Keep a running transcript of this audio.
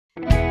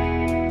Good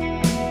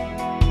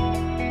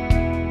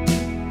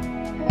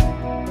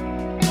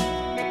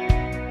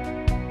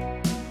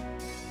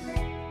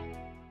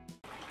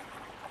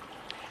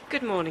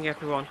morning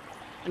everyone,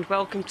 and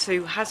welcome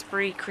to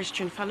Hasbury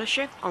Christian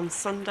Fellowship on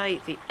Sunday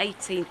the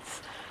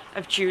 18th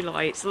of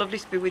July. It's lovely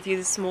to be with you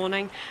this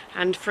morning,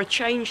 and for a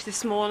change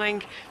this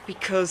morning,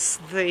 because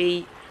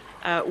the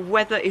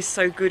weather is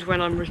so good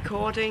when I'm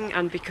recording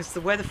and because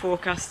the weather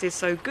forecast is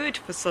so good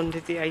for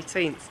Sunday the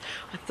 18th,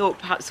 I thought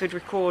perhaps we'd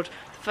record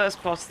the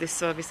first part of this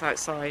service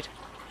outside.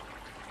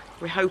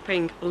 We're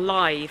hoping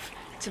live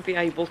to be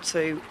able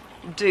to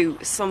do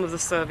some of the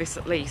service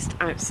at least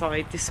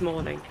outside this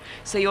morning.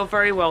 So you're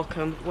very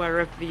welcome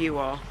wherever you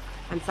are,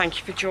 and thank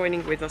you for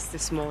joining with us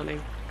this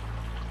morning.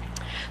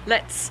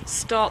 Let's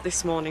start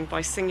this morning by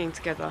singing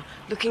together,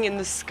 Looking in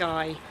the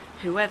Sky,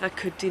 Whoever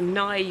Could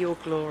Deny Your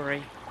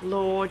Glory?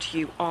 Lord,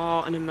 you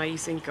are an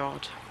amazing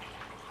God.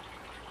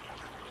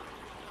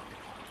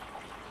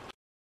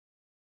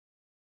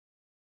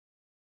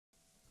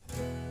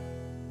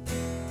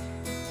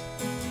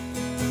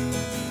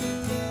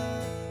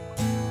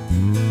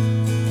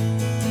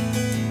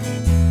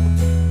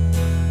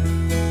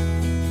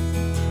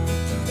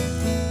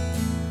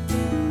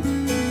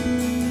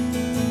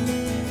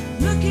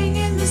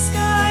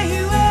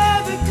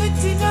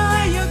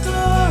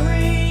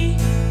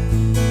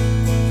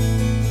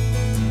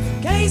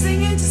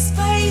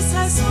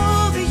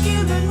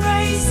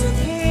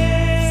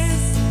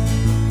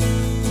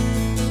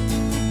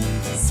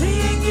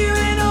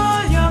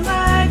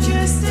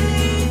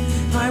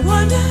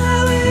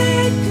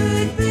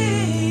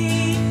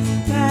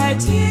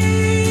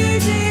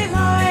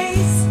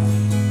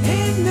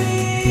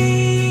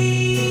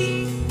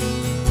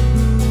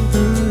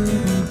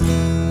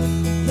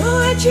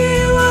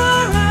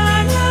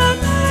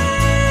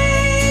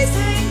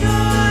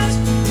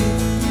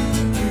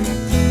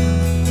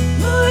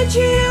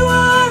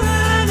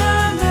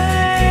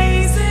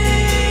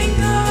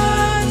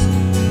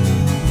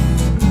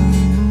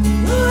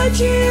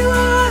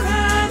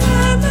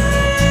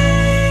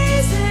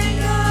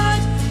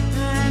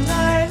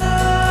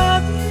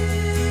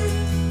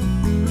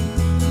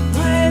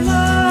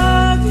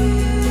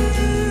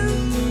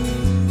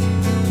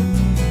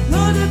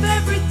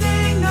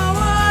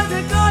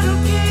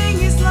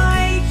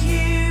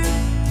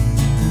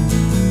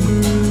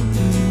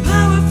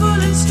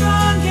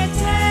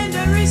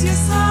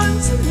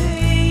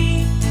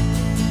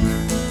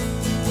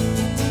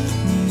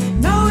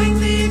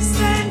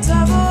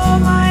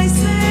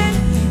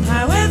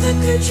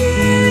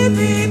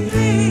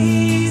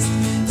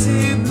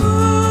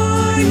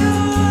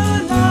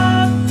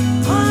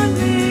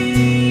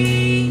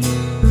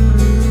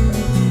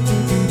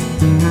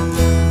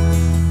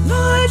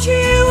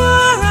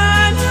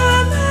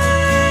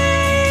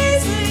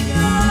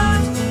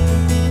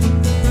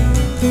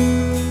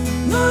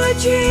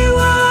 You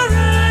are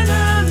an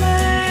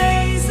amazing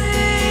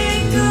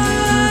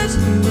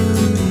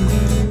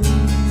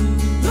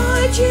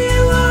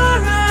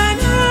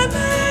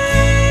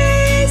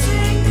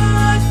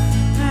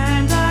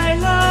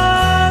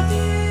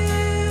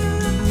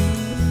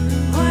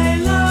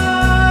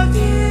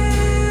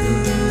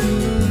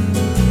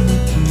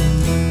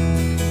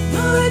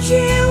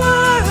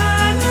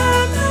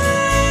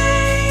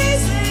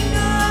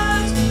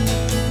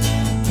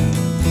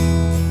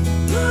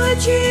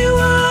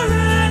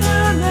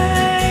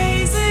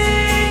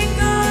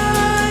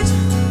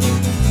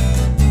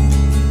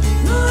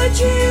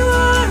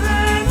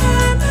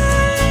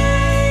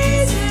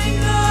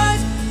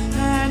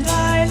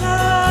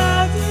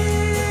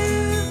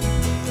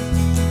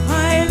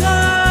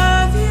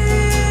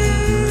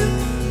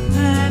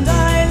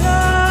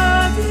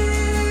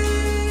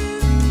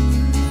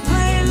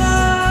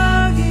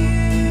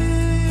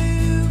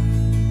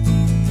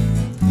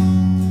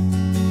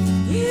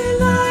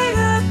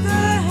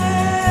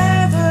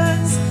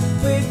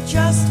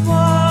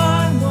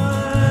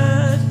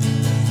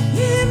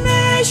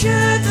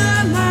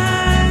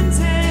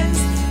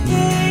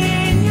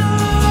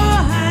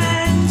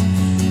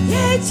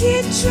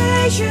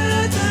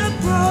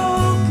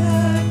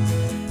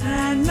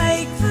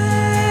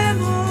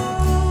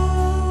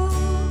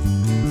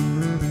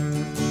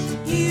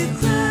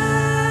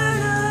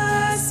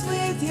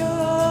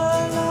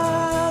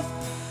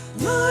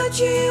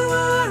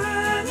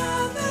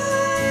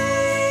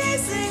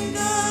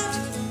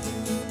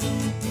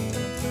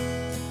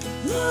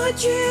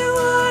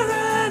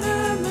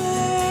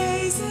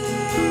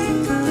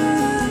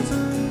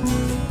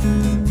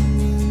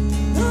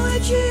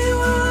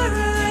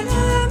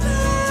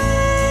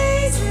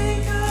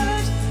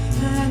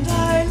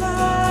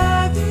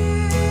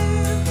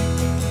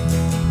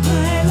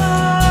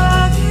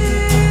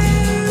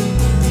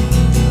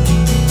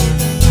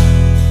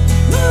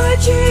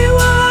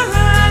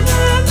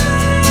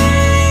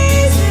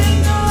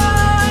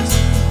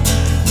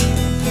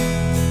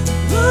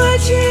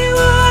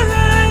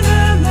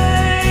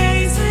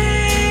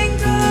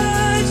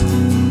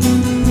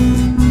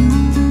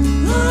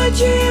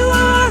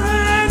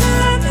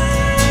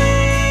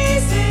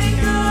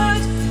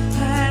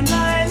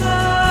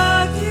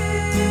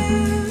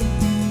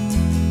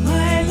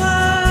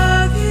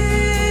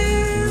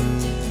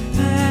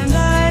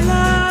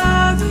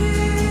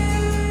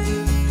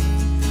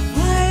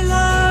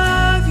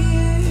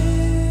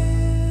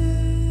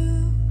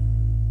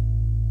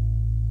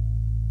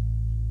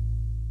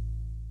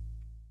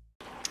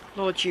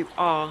Lord, you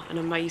are an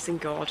amazing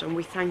God, and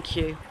we thank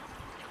you.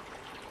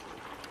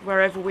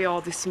 Wherever we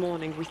are this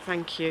morning, we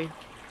thank you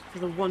for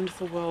the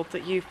wonderful world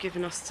that you've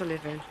given us to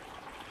live in.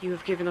 You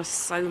have given us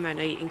so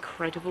many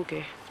incredible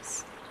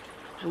gifts,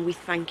 and we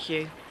thank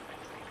you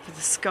for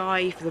the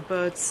sky, for the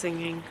birds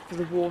singing, for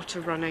the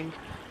water running,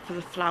 for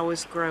the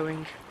flowers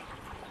growing,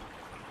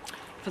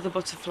 for the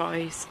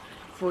butterflies,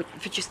 for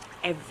just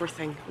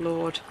everything,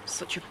 Lord.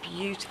 Such a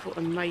beautiful,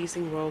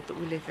 amazing world that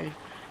we live in,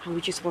 and we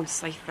just want to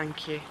say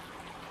thank you.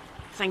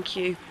 Thank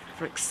you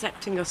for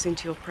accepting us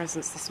into your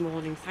presence this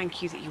morning.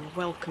 Thank you that you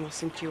welcome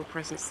us into your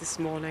presence this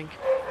morning.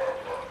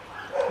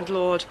 And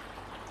Lord,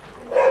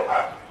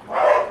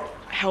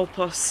 help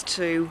us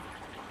to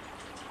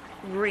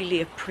really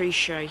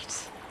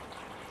appreciate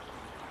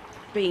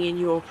being in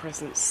your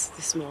presence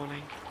this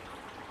morning.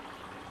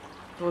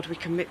 Lord, we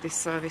commit this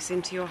service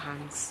into your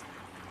hands.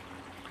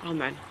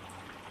 Amen.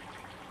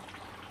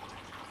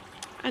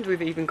 And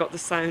we've even got the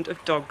sound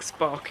of dogs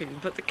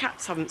barking, but the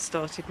cats haven't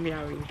started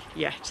meowing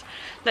yet.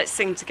 Let's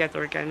sing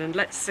together again, and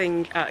let's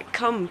sing,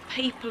 Come,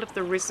 people of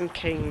the risen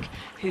King,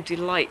 who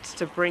delight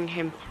to bring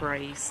him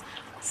praise.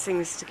 Let's sing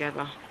this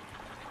together.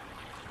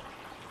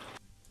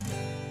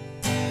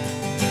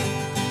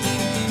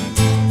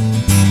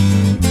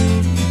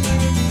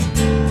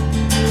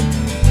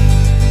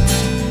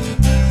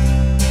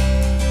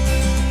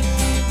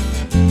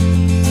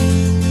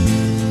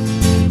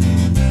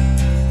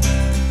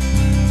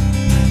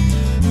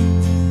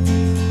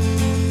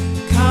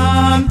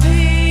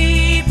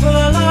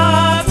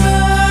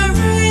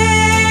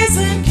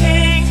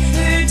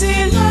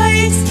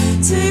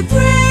 To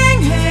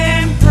bring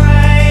him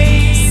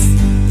praise,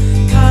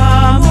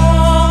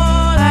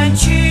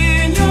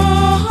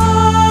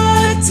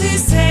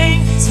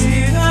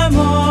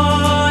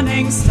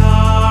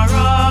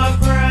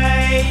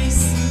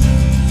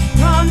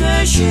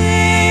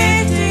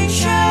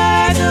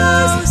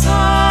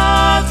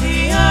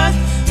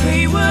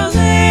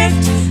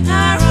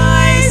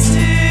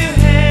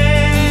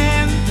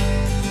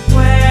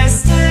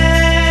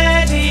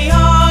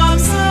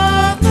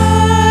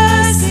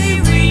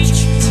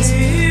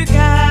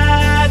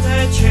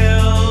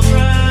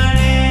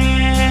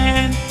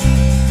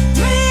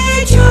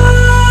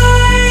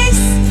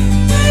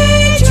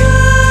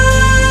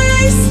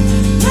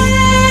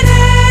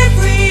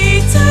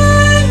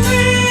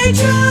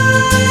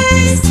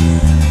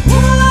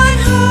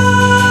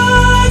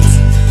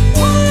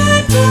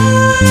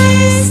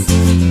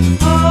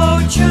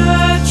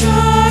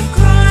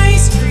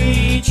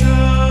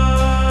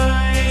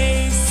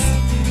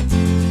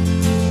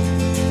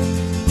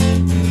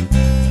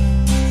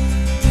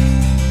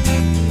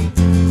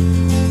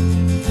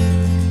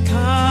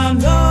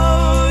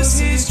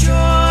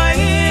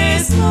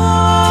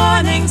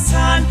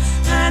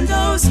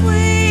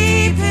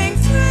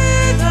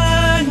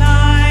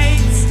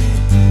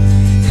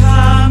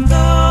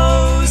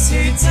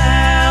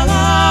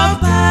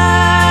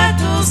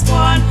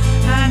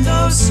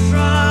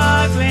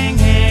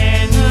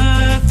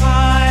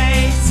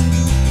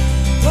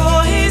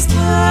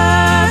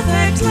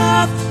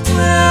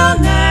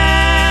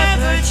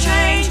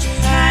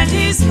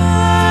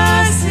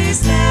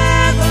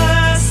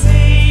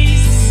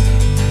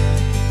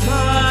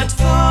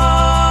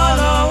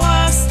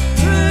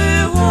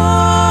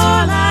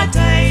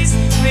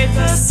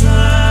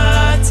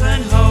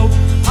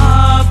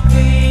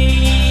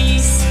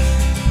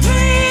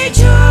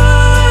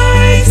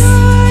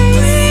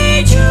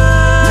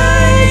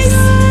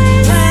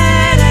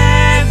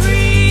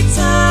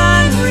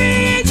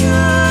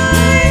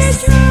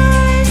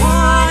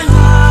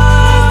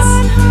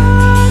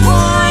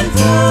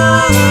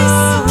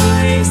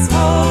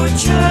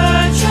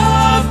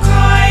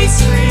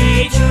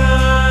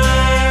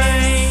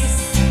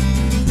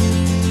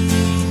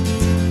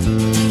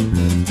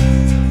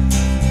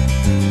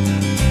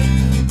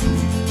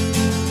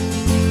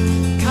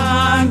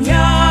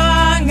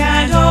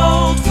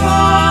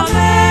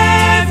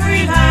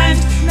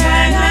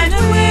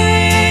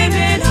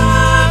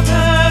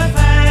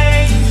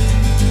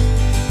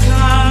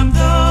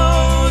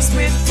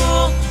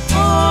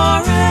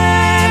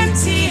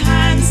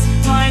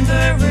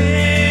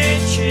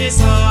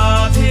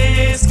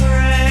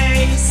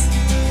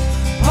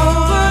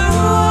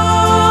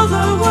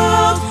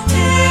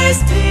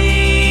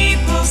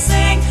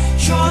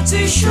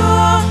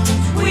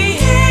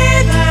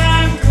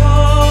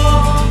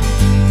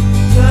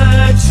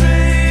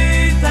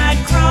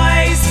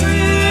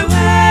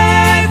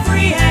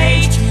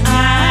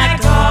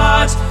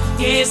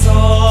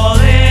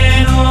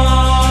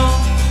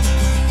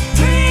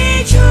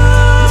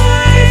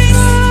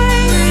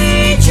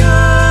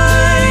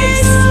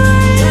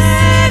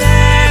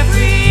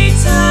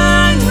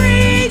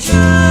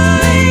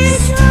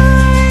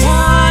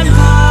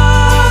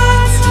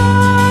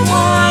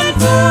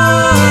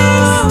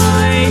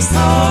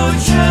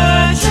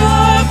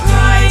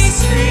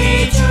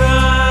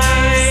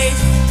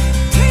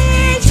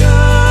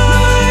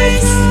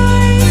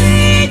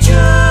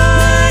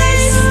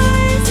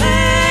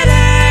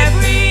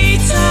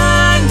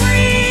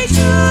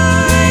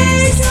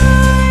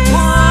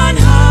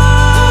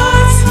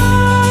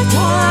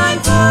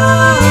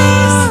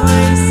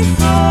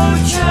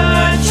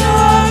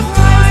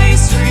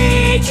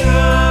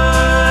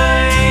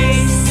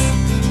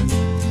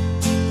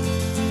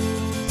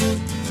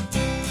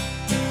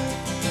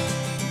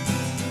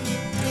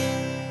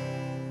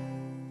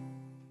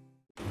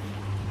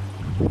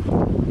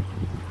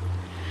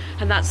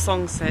 that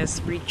song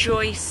says,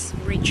 rejoice,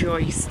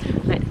 rejoice,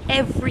 let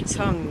every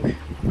tongue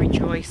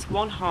rejoice,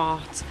 one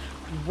heart,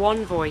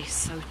 one voice.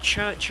 So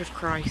Church of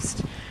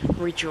Christ,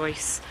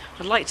 rejoice.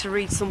 I'd like to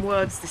read some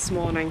words this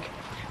morning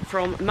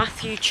from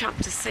Matthew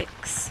chapter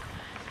 6,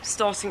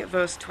 starting at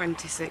verse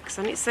 26,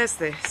 and it says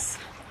this: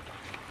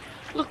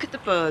 look at the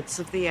birds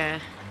of the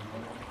air.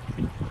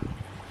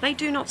 They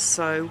do not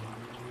sow,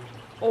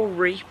 or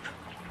reap,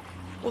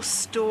 or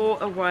store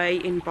away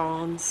in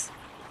barns,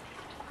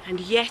 and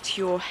yet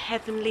your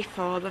heavenly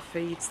Father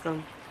feeds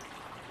them.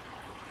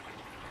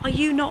 Are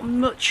you not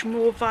much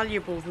more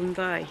valuable than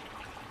they?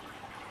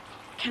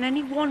 Can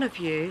any one of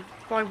you,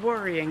 by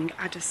worrying,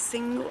 add a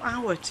single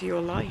hour to your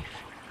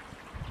life?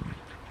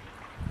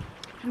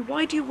 And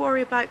why do you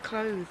worry about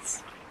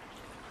clothes?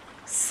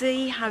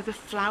 See how the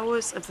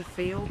flowers of the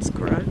fields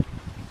grow.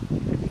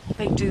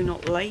 They do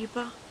not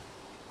labour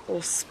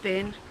or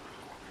spin,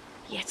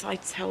 yet I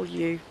tell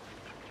you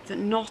that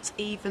not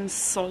even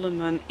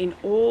Solomon in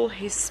all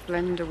his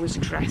splendour was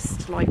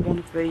dressed like one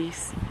of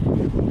these.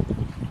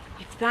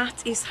 If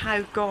that is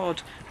how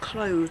God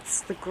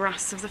clothes the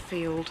grass of the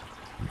field,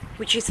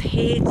 which is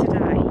here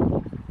today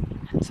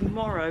and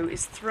tomorrow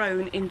is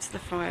thrown into the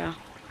fire,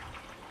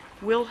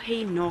 will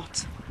he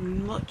not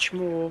much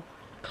more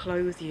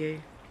clothe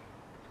you?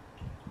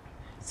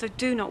 So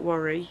do not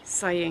worry,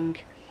 saying,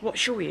 what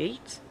shall we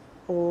eat?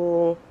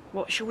 Or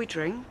what shall we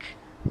drink?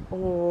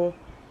 Or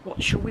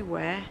what shall we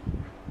wear?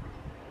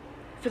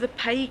 For the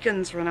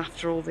pagans run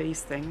after all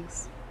these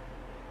things,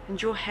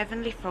 and your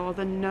heavenly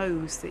Father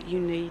knows that you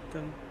need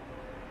them.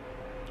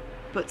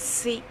 But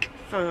seek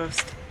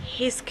first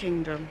his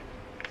kingdom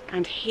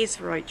and his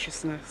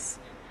righteousness,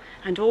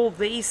 and all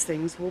these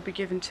things will be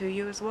given to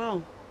you as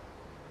well.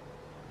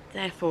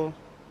 Therefore,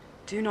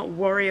 do not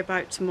worry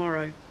about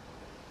tomorrow,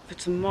 for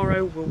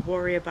tomorrow will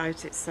worry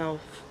about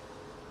itself.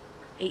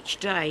 Each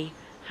day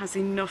has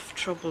enough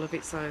trouble of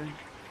its own.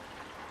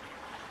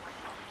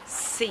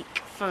 Seek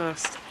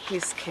first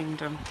his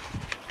kingdom.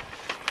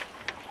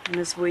 And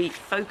as we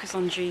focus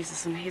on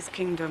Jesus and his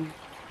kingdom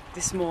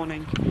this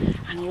morning,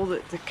 and all the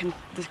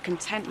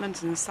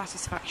contentment and the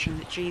satisfaction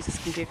that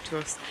Jesus can give to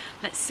us,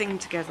 let's sing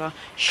together,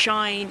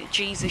 shine,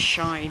 Jesus,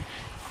 shine.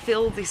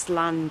 Fill this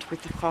land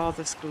with the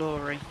Father's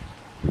glory.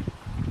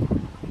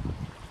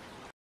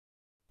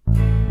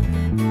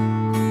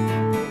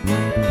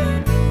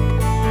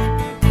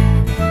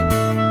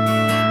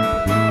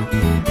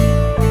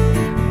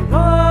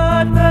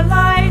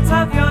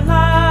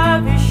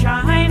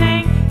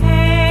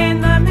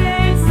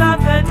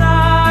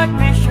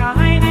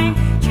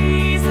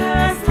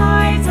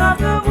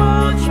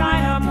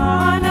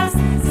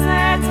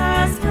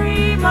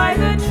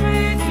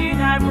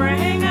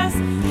 Bring us,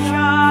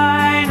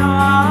 shine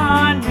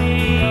on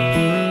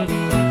me.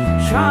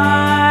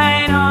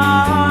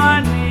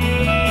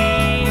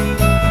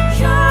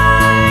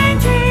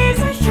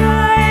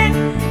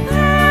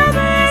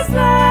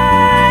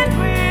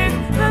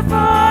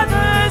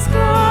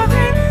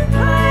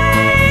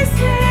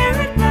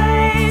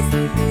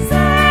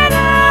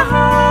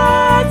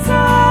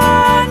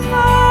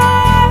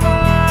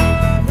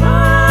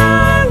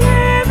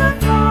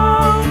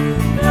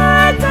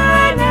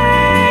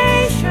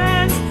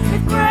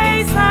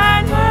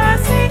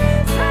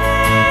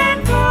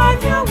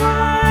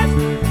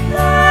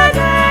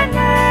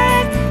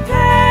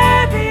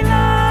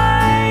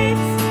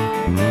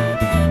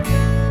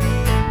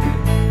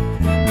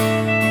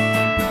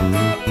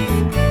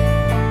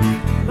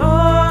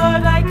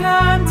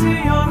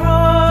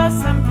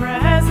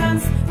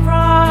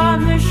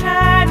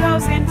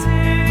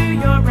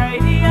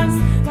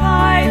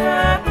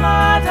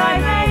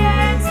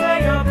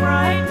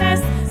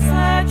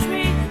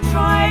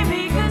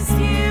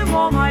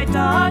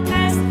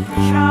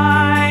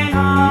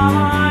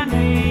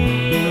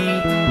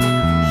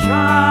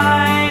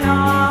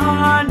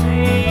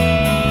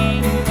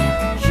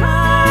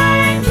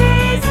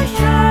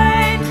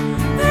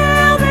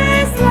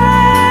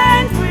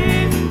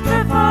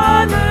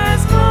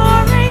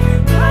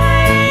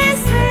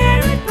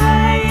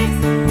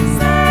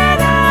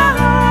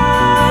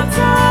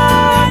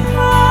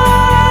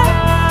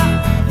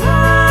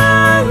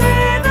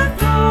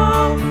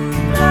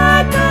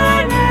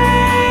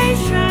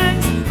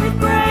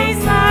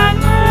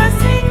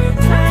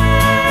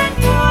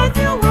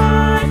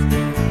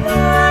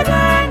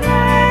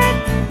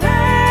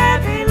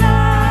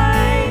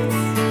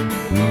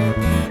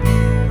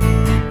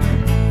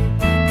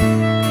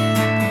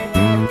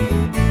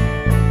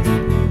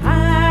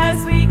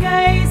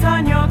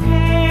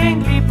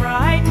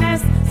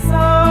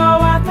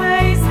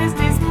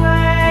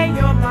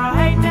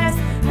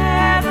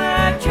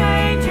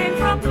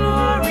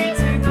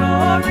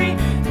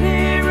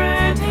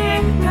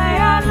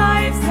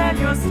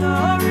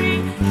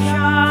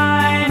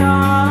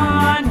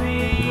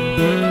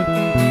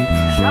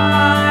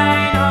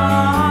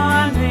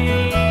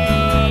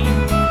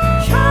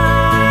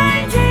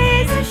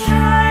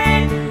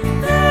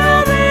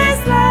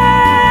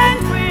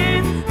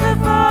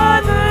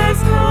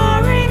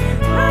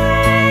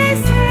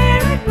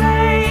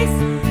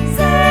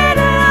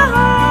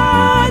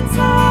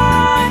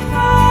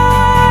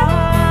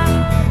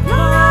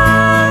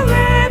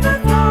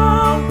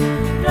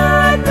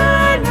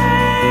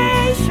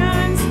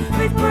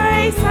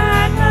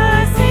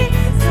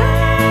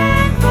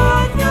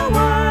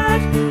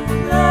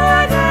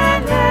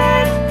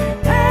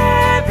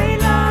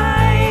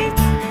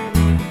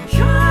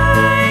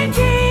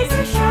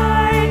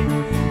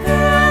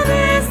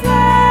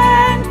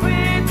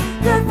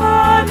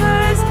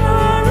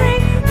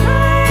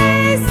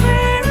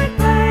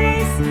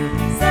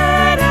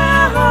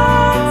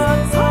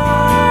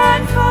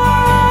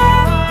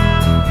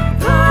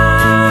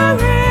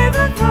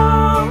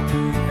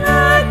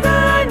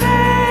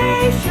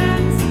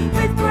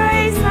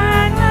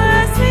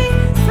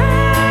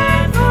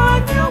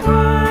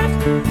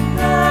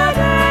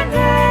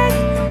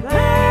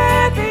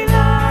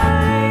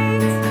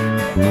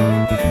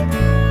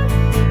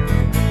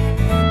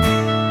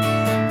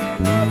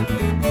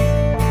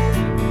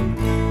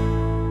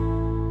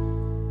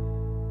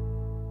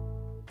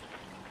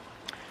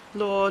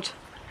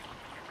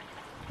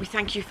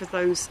 thank you for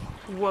those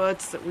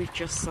words that we've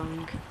just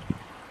sung.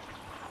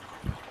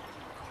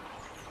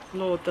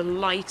 Lord, the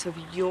light of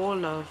your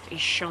love is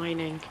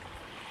shining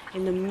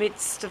in the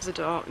midst of the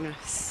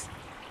darkness,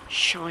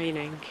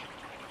 shining.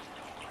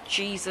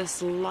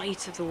 Jesus,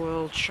 light of the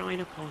world, shine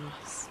upon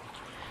us.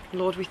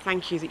 Lord, we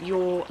thank you that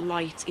your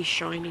light is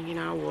shining in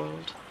our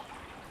world.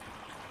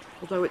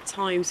 Although at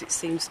times it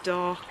seems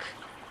dark,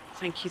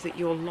 thank you that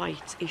your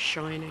light is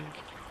shining.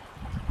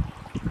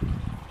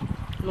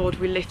 Lord,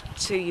 we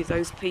lift to you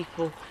those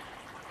people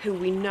who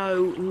we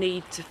know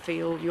need to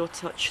feel your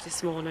touch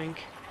this morning,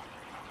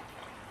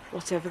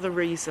 whatever the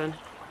reason.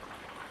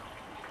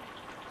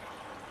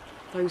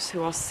 Those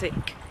who are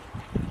sick,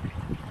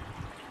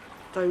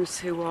 those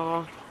who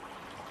are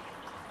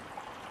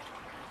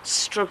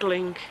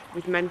struggling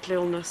with mental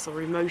illness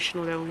or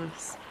emotional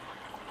illness,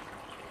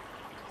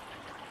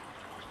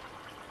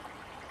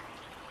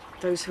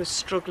 those who are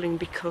struggling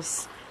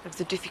because of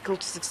the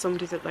difficulties of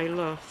somebody that they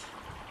love.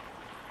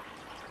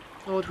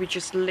 Lord, we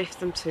just lift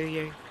them to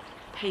you,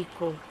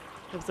 people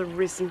of the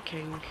risen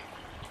King.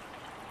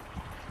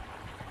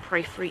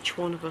 Pray for each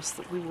one of us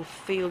that we will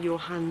feel your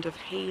hand of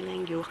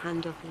healing, your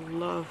hand of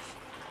love,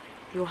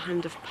 your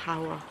hand of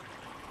power.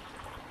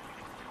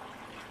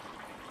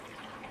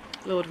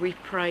 Lord, we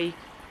pray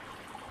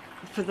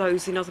for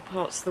those in other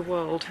parts of the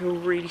world who are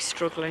really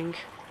struggling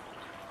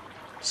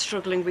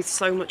with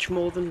so much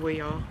more than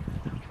we are.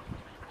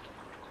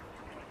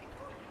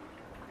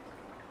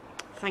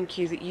 Thank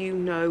you that you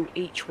know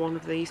each one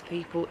of these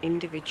people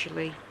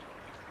individually.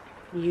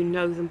 You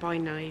know them by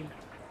name.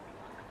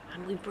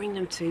 And we bring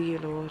them to you,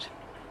 Lord.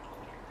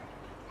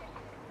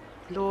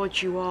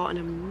 Lord, you are an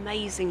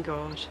amazing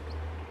God.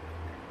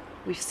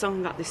 We've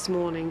sung that this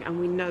morning, and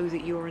we know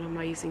that you are an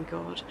amazing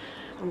God.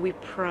 And we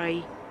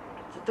pray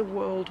that the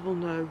world will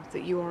know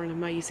that you are an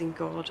amazing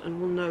God and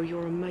will know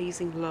your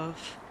amazing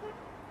love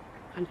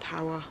and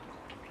power.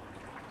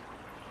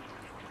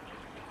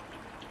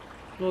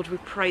 Lord, we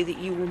pray that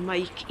you will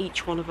make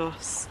each one of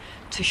us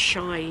to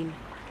shine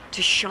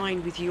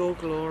with your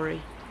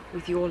glory,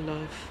 with your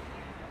love.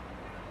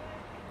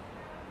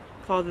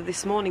 Father,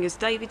 this morning as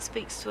David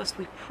speaks to us,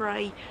 we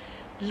pray,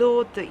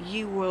 Lord, that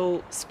you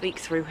will speak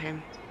through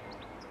him,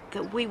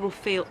 that we will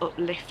feel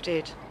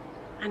uplifted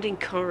and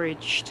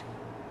encouraged,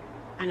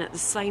 and at the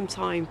same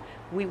time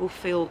we will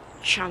feel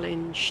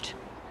challenged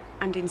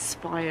and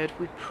inspired.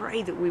 We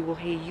pray that we will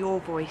hear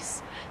your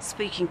voice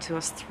speaking to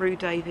us through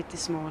David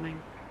this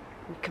morning.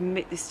 We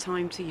commit this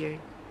time to you.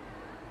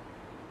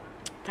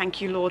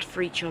 Thank you, Lord,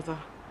 for each other.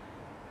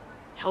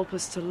 Help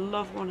us to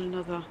love one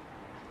another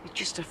with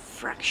just a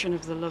fraction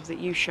of the love that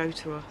you show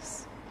to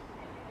us.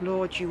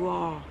 Lord, you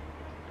are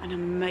an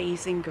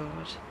amazing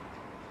God.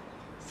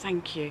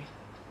 Thank you.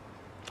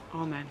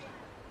 Amen.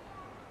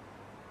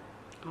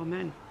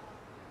 Amen.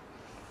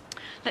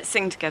 Let's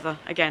sing together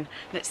again.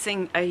 Let's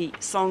sing a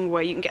song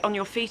where you can get on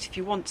your feet if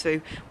you want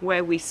to,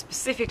 where we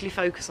specifically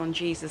focus on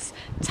Jesus.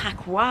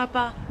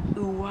 Takwaba,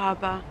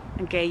 uwaba,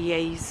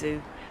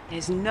 ngeyezu.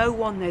 There's no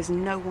one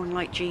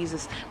like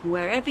Jesus.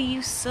 Wherever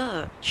you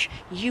search,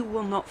 you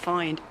will not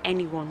find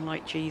anyone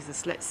like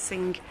Jesus. Let's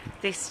sing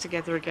this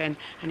together again.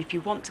 And if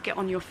you want to get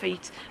on your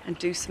feet and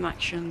do some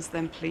actions,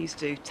 then please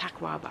do.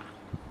 Takwaba.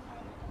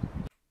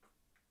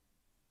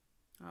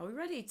 Are we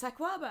ready?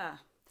 Takwaba.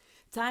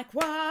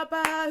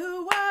 Takwaba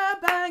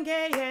uwaba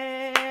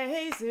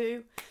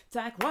ngeyezu.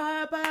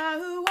 Takwaba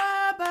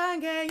uwaba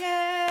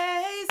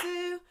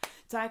ngeyezu.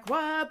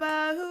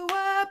 Takwaba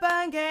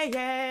uwaba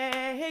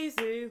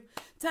ngeyezu.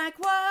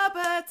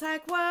 Takwaba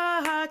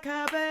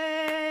takwakabe.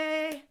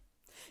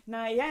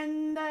 Na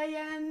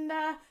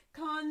yenda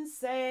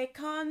konse.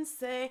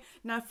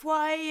 Na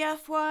fwaya.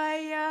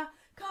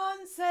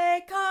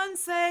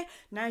 Konse,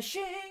 na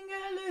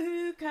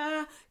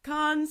shingaluka,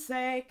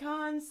 konse,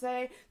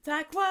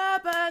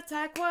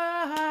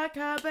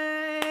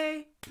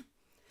 takwakabe.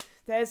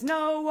 There's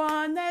no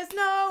one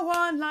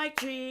like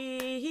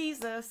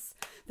Jesus.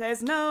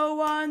 There's no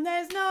one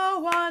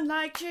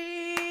like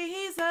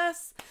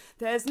Jesus.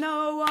 There's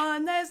no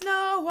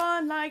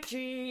one like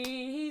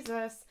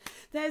Jesus.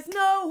 There's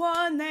no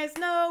one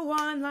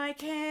like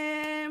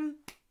him.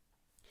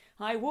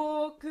 I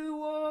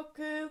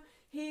walku,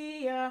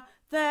 here,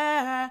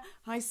 there,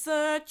 I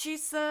searchy,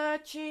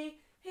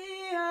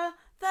 here,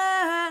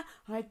 there,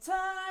 I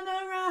turn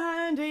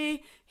around,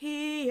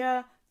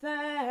 here,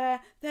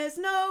 there, there's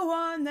no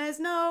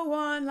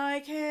one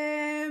like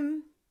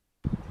him.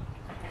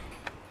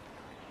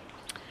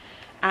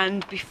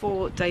 And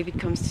before David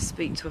comes to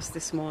speak to us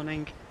this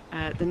morning,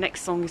 the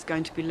next song is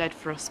going to be led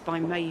for us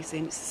by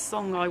Mazin. It's the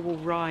song I Will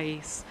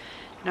Rise.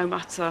 No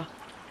matter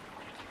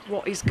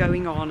what is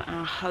going on,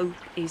 our hope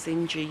is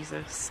in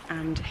Jesus,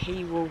 and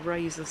he will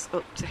raise us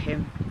up to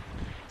him.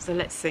 So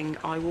let's sing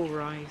I Will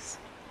Rise.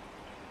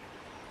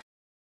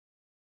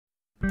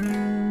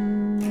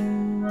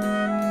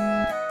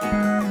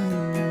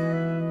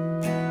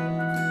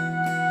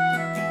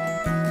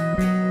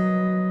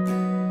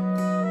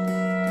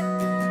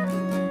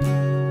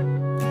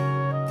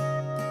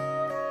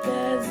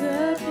 There's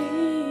a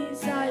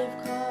peace I've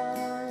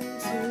come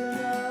to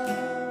know.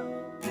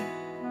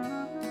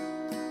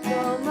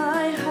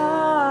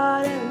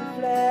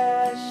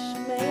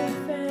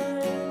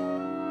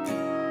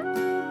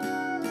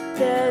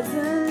 There's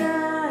an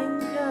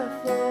anchor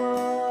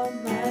for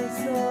my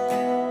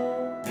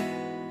soul.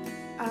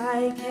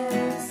 I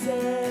can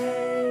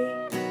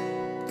say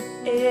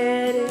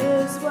it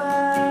is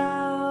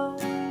well.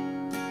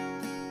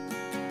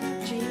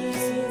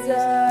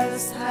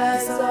 Jesus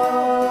has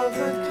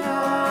overcome,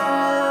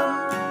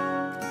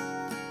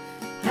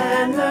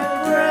 and the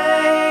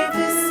grave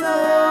is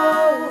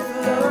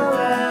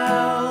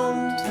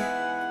overwhelmed.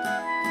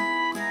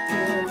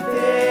 The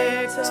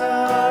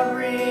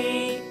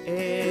victory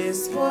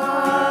is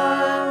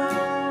won.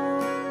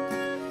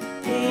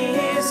 He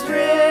is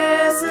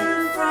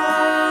risen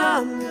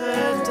from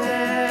the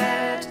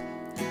dead,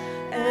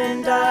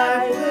 and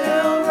I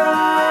will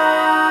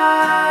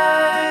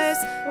rise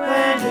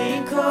when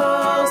he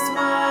calls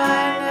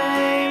my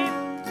name.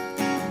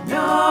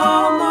 No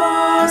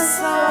more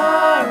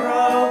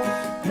sorrow,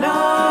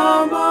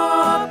 no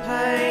more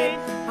pain.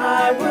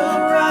 I will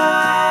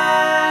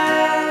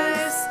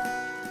rise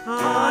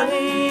on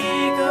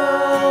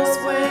eagle's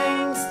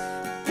wings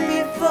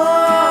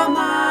before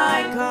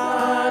my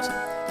God,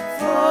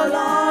 fall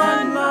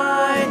on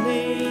my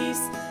knees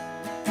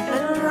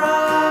and rise.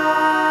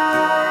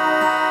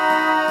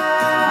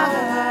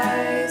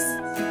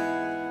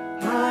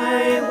 I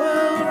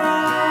will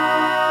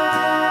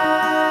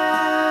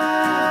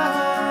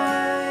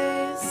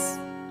rise.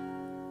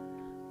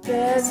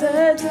 There's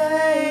a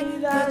day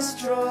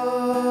that's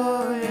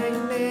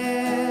drawing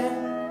near,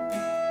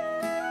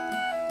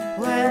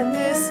 when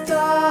this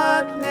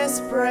darkness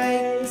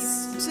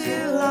breaks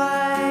to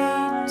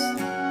light,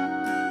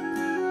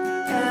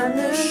 and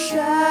the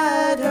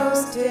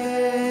shadows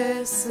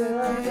disappear,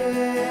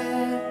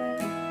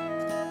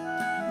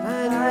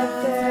 and my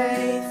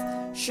faith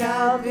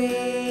shall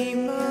be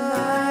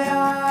my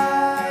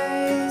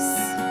eyes.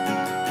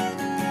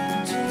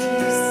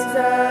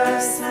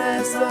 Jesus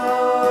has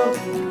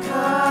overcome,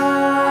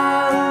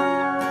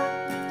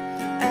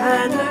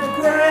 and the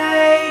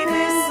grave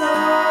is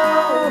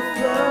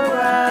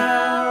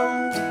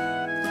overwhelmed.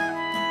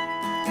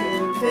 The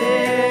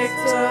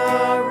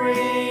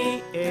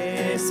victory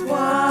is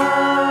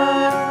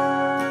won.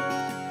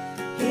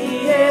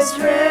 He is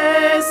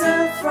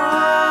risen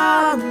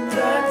from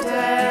the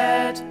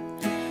dead,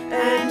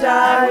 and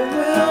I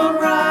will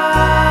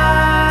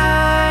rise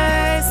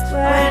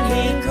when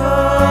he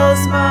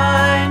calls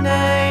my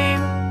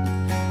name.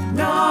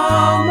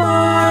 No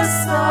more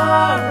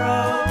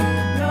sorrow,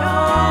 no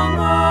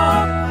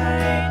more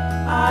pain.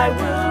 I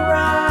will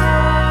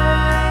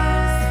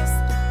rise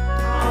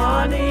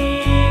on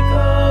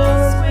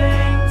eagle's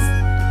wings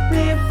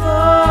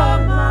before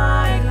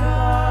my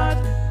God,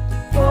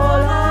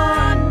 fall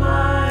on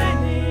my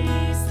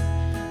knees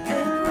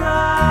and rise.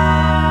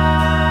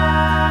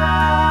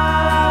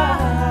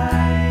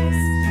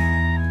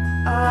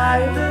 I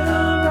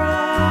will rise,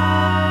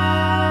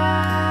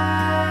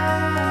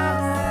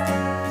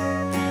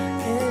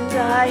 and I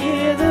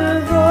hear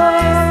the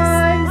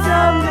voice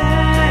of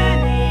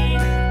many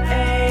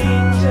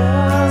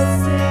angels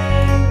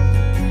sing,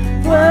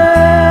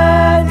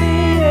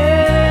 worthy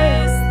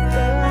is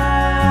the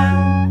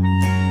Lamb,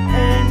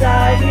 and I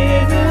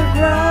hear the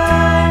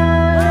cry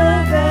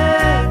of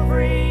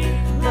every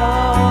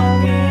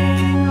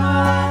longing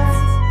heart,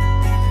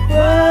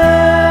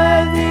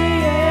 worthy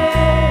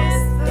is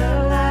the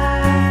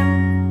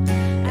Lamb,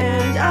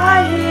 and I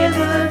hear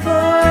the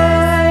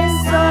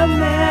voice of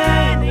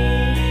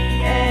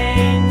many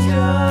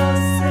angels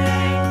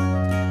sing,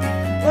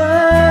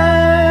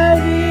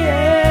 worthy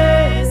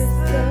is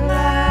the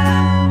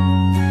Lamb,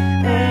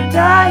 and I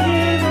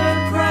hear the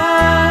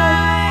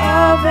cry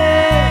of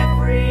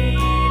every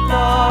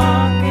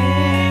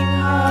longing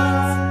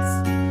heart,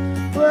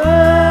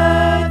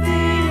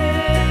 worthy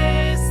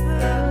is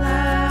the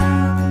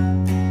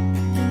Lamb,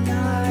 and I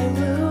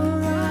will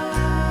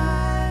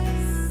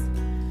rise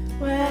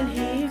when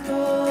he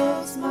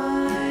calls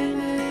my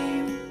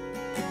name.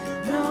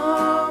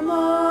 No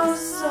more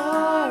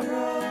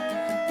sorrow,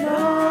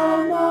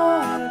 no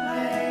more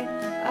pain.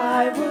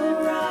 I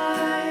will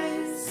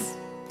rise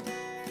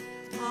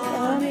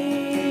on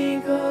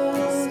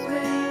eagle's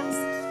wings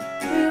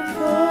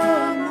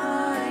before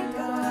my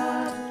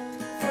God,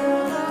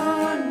 fall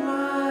on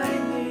my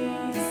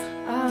knees.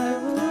 I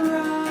will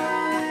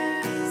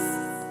rise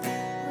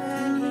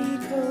when he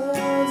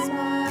calls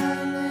my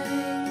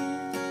name.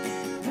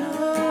 No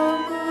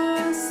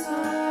more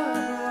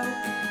sorrow,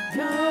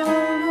 no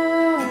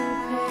more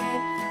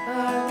pain. I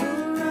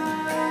will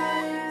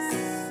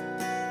rise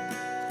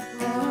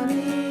on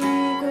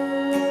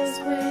eagle's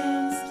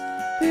wings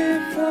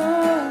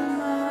before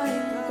my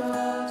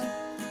God,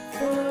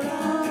 fall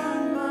on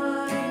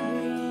my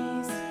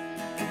knees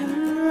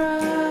and rise.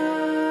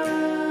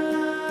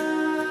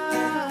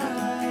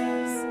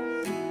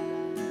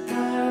 I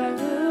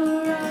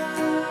will rise.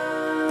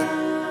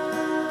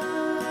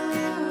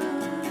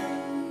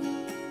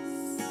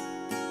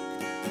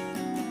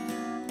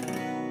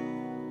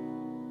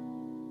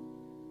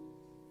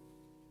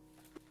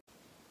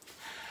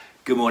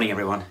 Good morning,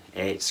 everyone.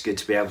 It's good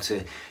to be able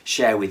to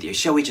share with you.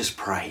 Shall we just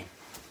pray?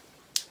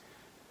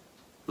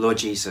 Lord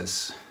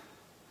Jesus,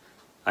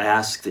 I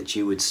ask that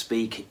you would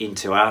speak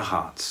into our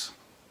hearts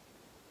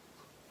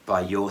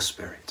by your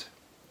Spirit.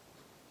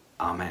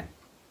 Amen.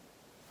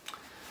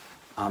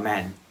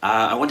 Amen.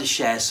 I want to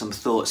share some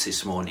thoughts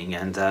this morning,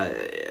 and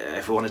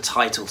if we want a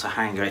title to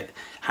hang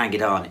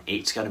it on,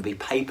 it's going to be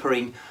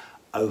Papering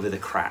Over the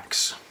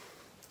Cracks.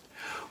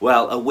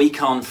 Well, a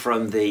week on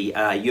from the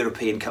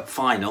European Cup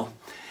final,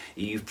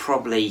 you've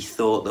probably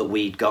thought that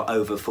we'd got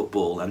over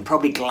football and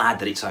probably glad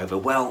that it's over.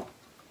 Well,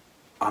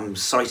 I'm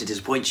sorry to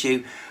disappoint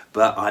you,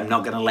 but I'm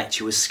not going to let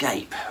you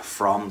escape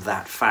from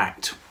that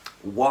fact.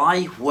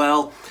 Why?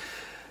 Well,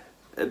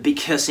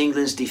 because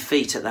England's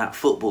defeat at that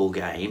football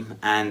game,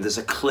 and there's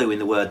a clue in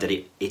the word that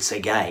it's a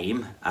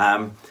game,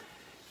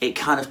 it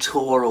kind of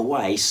tore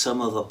away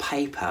some of the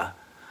paper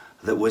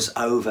that was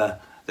over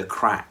the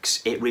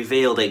cracks. It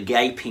revealed a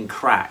gaping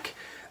crack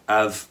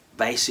of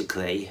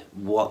basically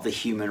what the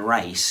human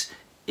race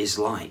is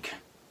like.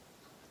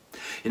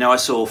 You know, I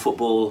saw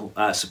football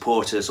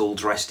supporters all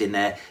dressed in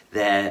their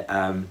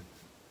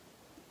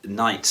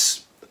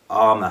knight's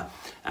armour,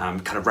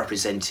 kind of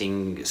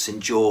representing St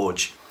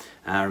George.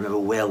 I remember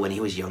Will, when he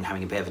was young,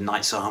 having a bit of a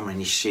knight's armour and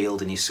his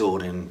shield and his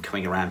sword and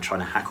coming around trying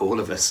to hack all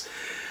of us.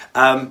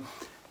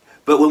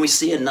 But when we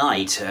see a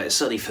knight,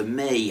 certainly for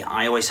me,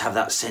 I always have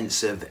that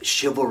sense of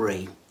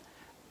chivalry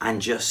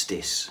and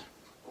justice.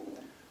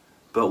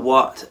 But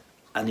what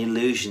an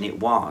illusion it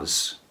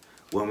was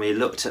when we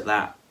looked at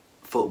that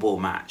football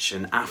match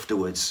and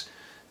afterwards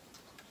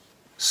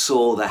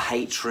saw the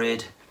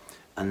hatred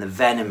and the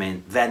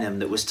venom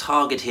that was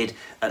targeted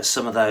at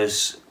some of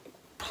those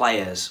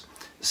players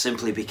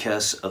simply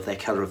because of their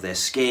colour of their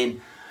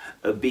skin,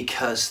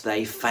 because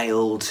they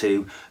failed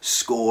to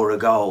score a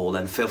goal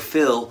and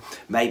fulfill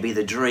maybe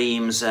the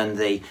dreams and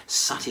the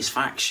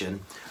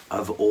satisfaction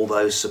of all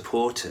those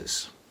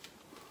supporters.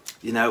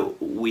 You know,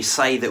 we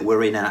say that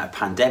we're in a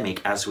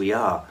pandemic, as we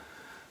are,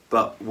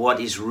 but what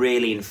is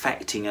really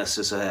infecting us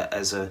as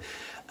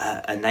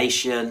a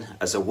nation,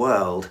 as a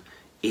world,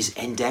 is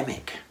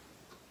endemic.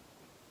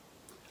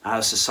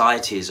 Our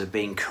societies are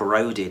being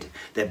corroded,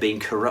 they're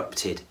being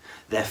corrupted,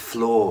 they're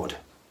flawed.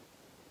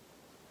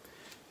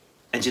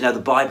 And you know, the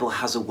Bible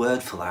has a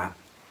word for that.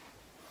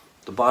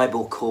 The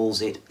Bible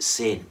calls it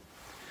sin.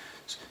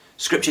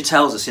 Scripture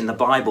tells us in the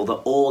Bible that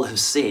all have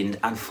sinned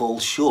and fall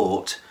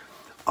short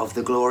of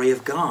the glory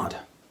of God.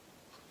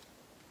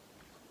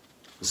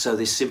 So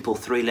this simple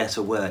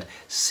three-letter word,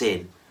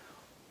 sin,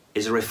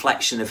 is a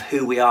reflection of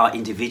who we are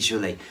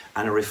individually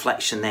and a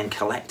reflection then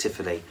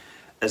collectively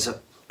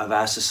of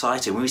our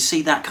society. When we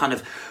see that kind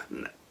of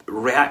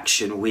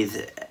reaction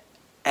with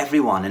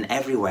everyone and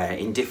everywhere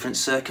in different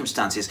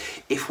circumstances,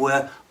 if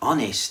we're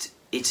honest,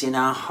 it's in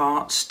our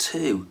hearts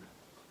too,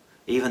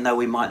 even though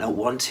we might not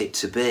want it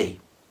to be.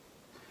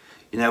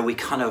 You know, we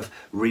kind of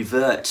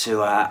revert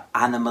to our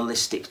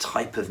animalistic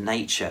type of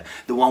nature,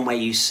 the one where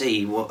you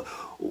see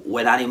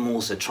when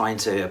animals are trying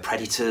to,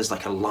 predators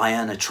like a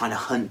lion are trying to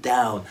hunt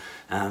down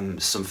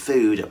some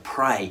food, a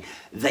prey,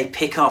 they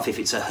pick off, if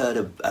it's a herd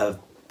of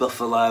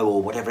buffalo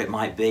or whatever it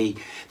might be,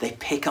 they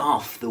pick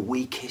off the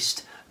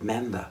weakest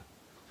member.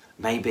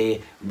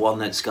 Maybe one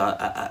that's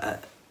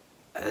got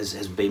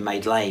has been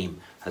made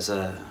lame, has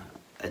a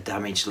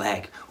damaged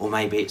leg, or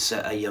maybe it's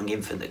a young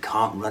infant that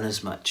can't run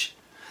as much.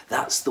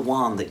 That's the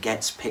one that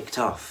gets picked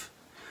off.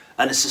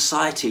 And as a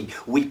society,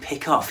 we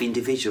pick off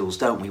individuals,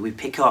 don't we? We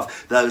pick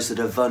off those that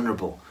are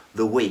vulnerable,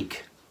 the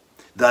weak,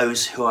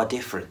 those who are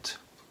different.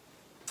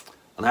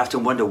 And I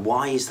often wonder,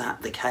 why is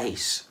that the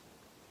case?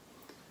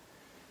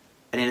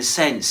 And in a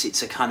sense,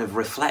 it's a kind of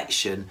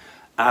reflection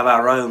of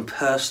our own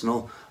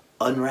personal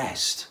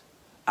unrest,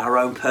 our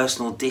own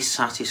personal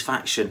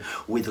dissatisfaction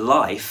with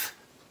life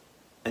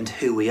and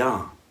who we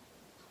are.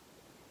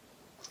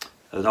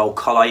 An old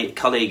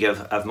colleague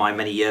of mine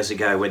many years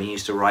ago, when he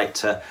used to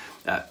write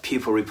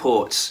pupil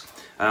reports,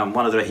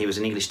 he was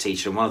an English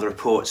teacher, and one of the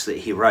reports that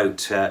he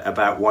wrote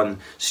about one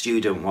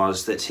student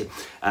was that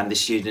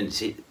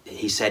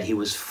he said he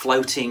was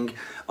floating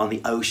on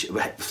the ocean,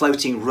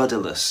 floating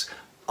rudderless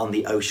on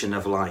the ocean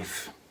of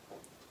life.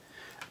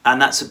 And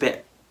that's a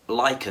bit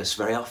like us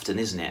very often,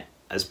 isn't it,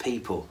 as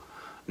people?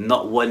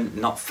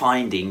 Not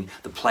finding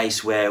the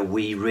place where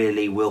we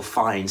really will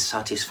find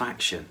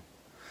satisfaction.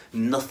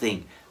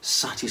 Nothing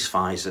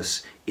satisfies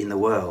us in the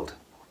world.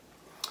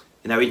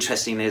 You know,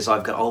 interestingly, as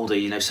I've got older,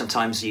 you know,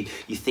 sometimes you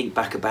think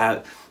back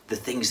about the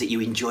things that you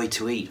enjoyed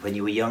to eat when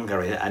you were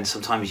younger, and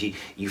sometimes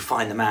you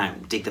find them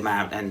out, dig them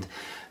out, and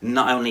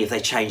not only have they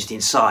changed in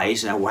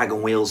size, you know,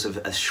 wagon wheels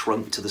have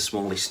shrunk to the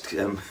smallest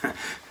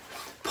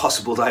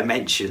possible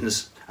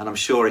dimensions, and I'm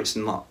sure it's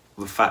not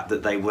the fact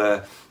that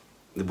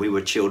we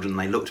were children and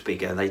they looked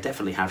bigger, they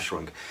definitely have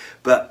shrunk,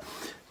 but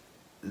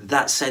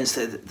that sense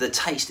that the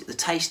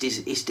taste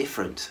is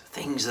different.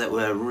 Things that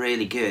were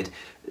really good,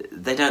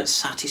 they don't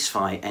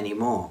satisfy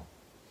anymore.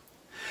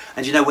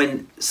 And you know,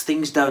 when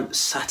things don't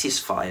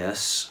satisfy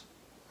us,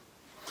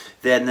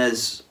 then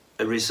there's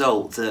a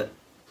result that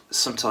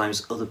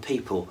sometimes other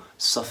people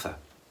suffer.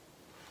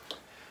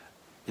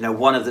 You know,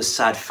 one of the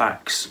sad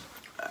facts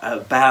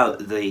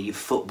about the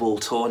football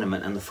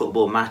tournament and the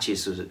football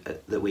matches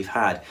that we've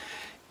had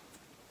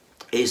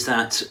is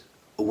that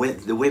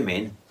the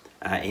women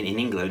in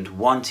England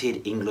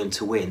wanted England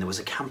to win. There was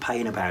a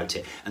campaign about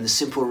it, and the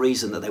simple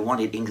reason that they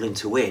wanted England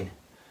to win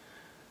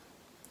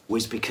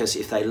was because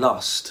if they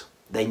lost,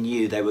 they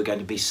knew they were going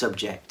to be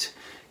subject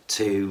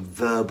to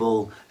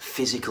verbal,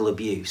 physical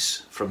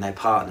abuse from their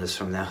partners,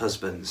 from their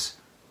husbands,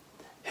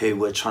 who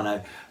were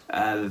trying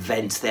to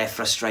vent their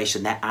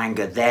frustration, their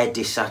anger, their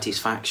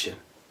dissatisfaction.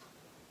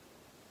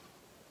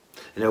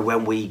 You know,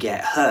 when we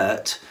get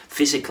hurt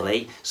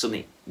physically,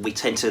 we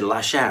tend to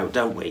lash out,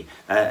 don't we?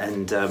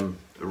 And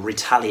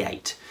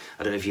retaliate.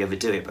 I don't know if you ever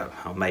do it,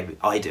 but maybe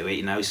I do it.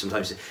 You know,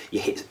 sometimes you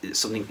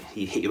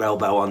hit your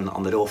elbow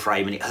on the door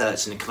frame and it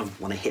hurts, and you kind of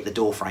want to hit the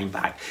door frame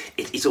back.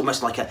 It's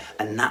almost like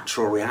a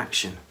natural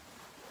reaction.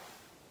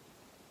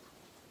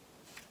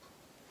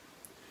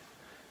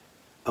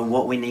 And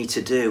what we need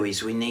to do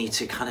is we need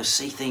to kind of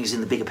see things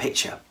in the bigger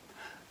picture,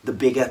 the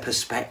bigger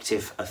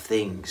perspective of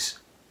things.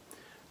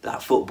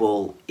 That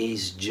football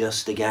is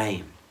just a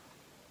game,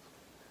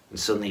 and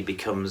suddenly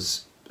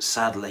becomes,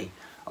 sadly,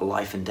 a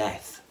life and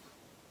death.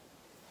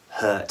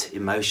 Hurt,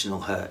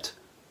 emotional hurt,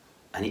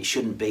 and it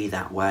shouldn't be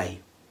that way.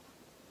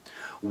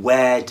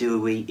 Where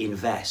do we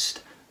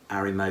invest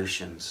our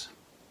emotions?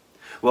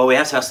 Well, we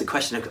have to ask the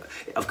question,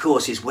 of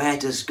course, is where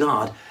does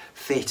God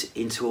fit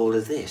into all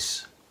of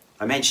this?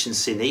 I mentioned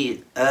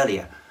sin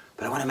earlier,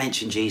 but I want to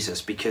mention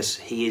Jesus because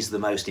he is the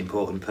most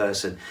important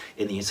person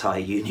in the entire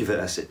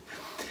universe.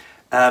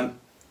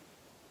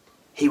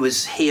 He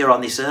was here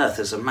on this earth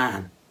as a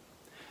man,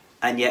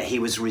 and yet he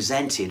was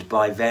resented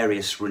by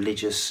various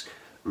religious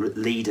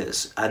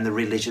leaders and the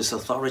religious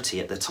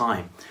authority at the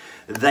time.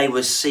 They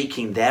were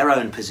seeking their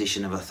own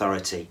position of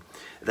authority.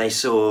 They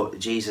saw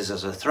Jesus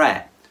as a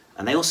threat,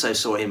 and they also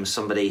saw him as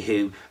somebody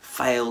who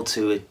failed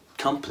to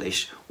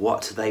accomplish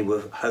what they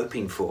were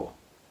hoping for.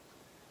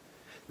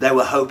 They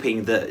were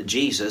hoping that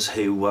Jesus,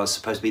 who was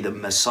supposed to be the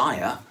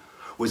Messiah,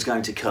 was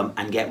going to come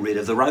and get rid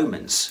of the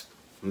Romans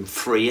and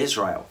free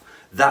Israel.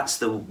 That's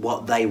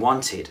what they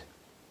wanted.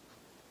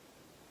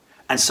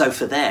 And so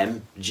for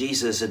them,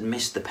 Jesus had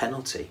missed the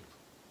penalty.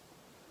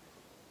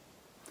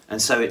 And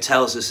so it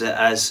tells us that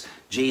as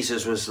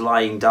Jesus was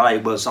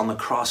was on the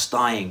cross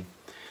dying,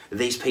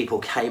 these people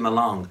came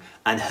along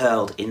and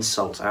hurled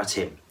insult at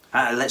him.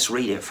 Let's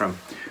read it from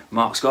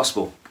Mark's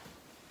Gospel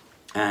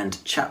and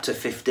chapter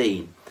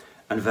 15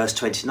 and verse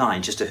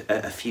 29, just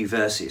a few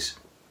verses.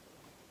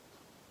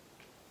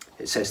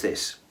 It says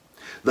this: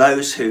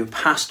 "Those who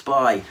passed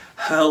by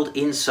hurled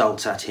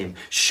insult at him,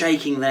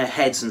 shaking their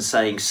heads and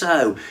saying,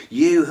 'So,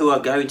 you who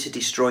are going to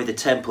destroy the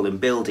temple and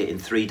build it in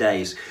 3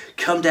 days,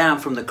 come down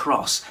from the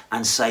cross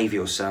and save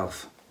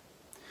yourself.'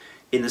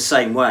 In the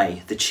same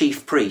way, the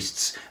chief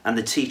priests and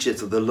the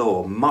teachers of the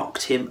law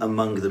mocked him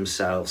among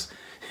themselves.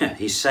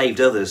 'He saved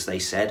others,' they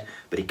said,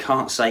 'but he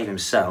can't save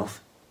himself.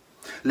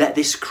 Let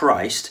this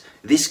Christ,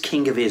 this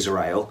King of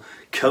Israel,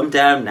 come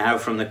down now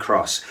from the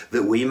cross,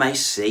 that we may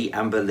see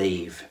and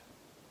believe.'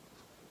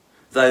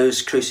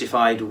 Those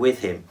crucified with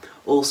him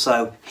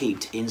also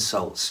heaped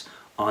insults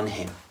on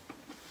him."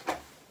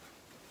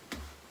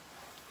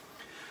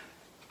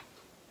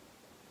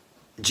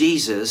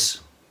 Jesus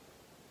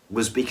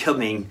was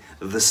becoming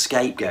the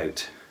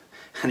scapegoat.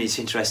 And it's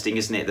interesting,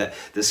 isn't it, that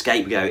the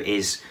scapegoat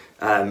is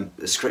a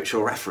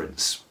scriptural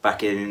reference.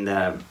 Back in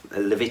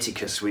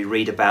Leviticus, we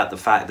read about the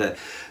fact that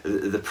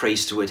the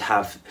priest would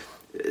have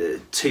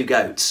 2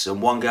 goats,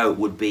 and one goat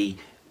would be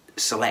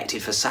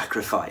selected for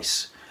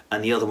sacrifice,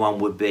 and the other one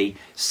would be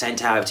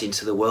sent out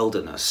into the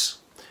wilderness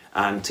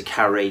to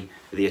carry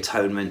the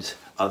atonement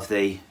of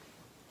the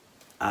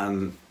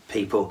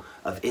people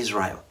of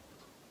Israel.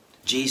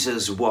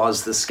 Jesus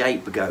was the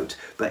scapegoat,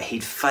 but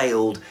he'd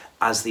failed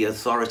as the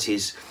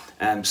authorities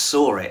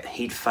saw it.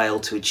 He'd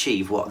failed to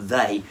achieve what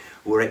they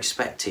were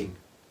expecting.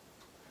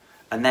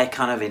 And there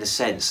kind of, in a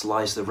sense,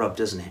 lies the rub,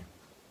 doesn't it?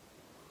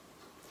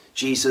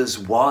 Jesus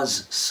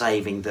was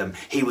saving them.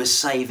 He was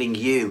saving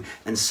you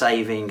and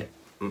saving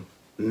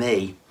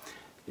me.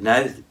 You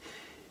know,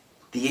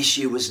 the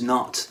issue was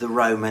not the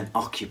Roman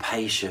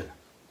occupation.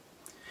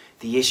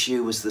 The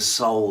issue was the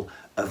soul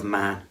of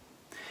man.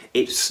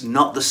 It's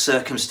not the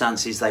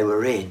circumstances they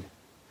were in,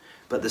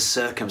 but the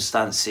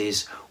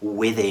circumstances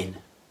within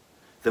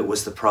that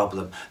was the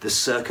problem. The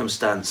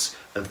circumstance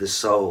of the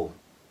soul.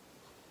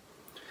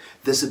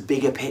 There's a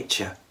bigger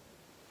picture.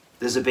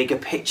 There's a bigger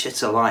picture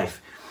to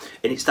life.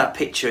 And it's that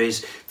picture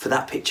is, for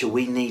that picture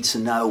we need to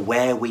know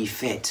where we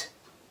fit.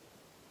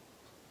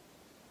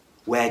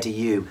 Where do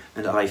you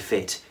and I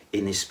fit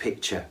in this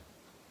picture?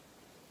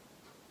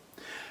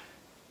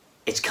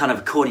 It's kind of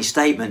a corny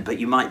statement, but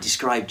you might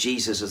describe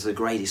Jesus as the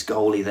greatest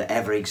goalie that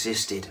ever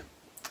existed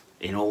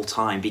in all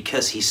time,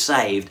 because he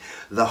saved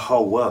the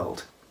whole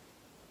world.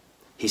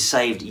 He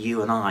saved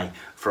you and I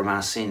from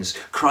our sins.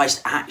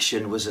 Christ's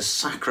action was a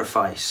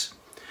sacrifice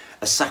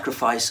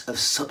of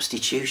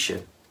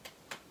substitution.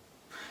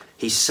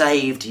 He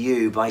saved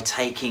you by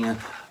taking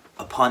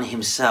upon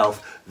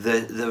himself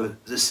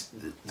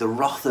the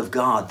wrath of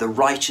God, the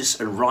righteous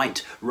and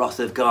right wrath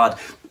of God,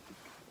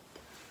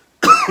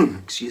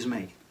 excuse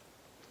me,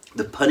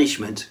 the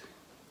punishment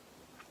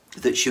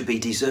that should be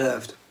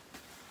deserved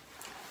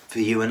for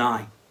you and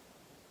I.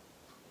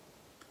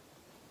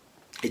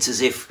 It's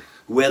as if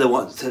we're the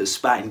ones that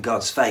spat in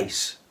God's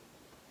face,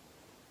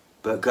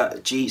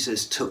 but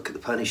Jesus took the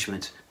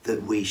punishment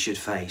that we should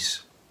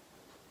face.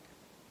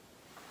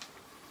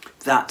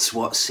 That's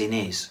what sin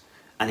is,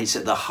 and it's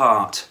at the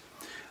heart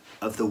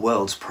of the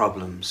world's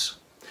problems.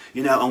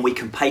 You know, and we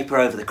can paper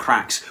over the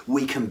cracks,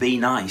 we can be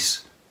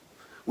nice,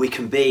 we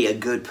can be a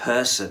good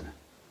person,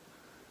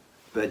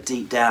 but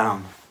deep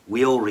down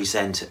we all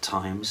resent at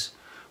times,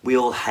 we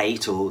all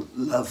hate or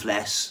love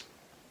less,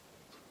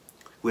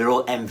 we're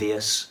all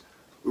envious,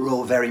 we're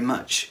all very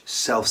much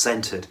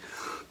self-centered.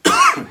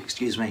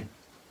 Excuse me.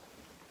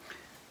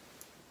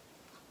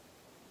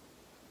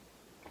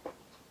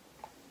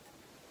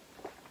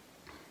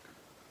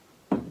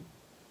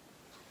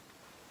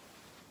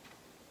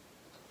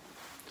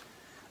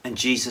 And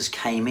Jesus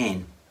came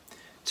in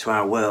to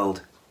our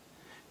world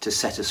to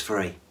set us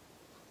free.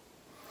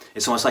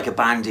 It's almost like a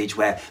bandage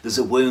where there's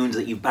a wound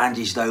that you've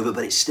bandaged over,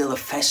 but it's still a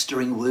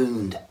festering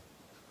wound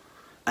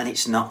and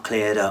it's not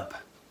cleared up.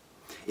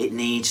 It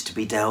needs to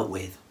be dealt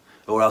with,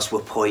 or else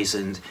we're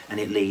poisoned and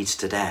it leads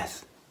to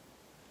death.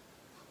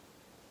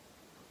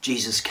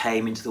 Jesus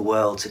came into the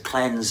world to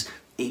cleanse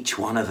each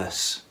one of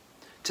us,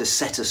 to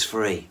set us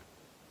free.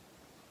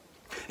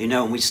 You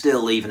know, and we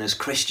still, even as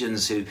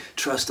Christians who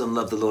trust and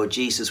love the Lord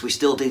Jesus, we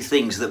still do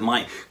things that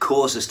might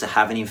cause us to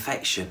have an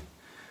infection.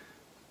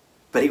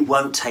 But it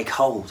won't take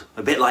hold.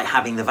 A bit like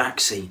having the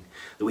vaccine,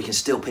 that we can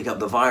still pick up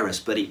the virus,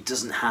 but it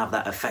doesn't have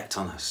that effect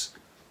on us.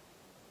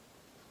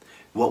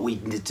 What we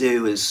need to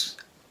do as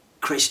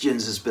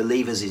Christians, as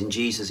believers in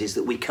Jesus, is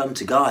that we come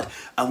to God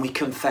and we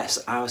confess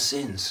our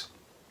sins.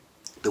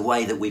 The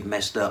way that we've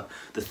messed up,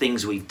 the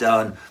things we've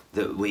done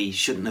that we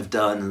shouldn't have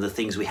done, and the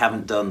things we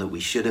haven't done that we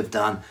should have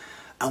done.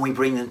 And we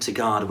bring them to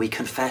God, we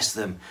confess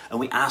them, and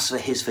we ask for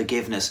his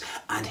forgiveness,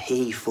 and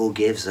he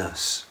forgives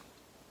us.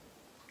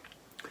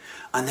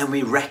 And then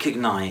we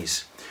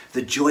recognize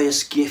the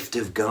joyous gift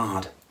of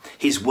God,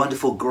 his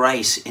wonderful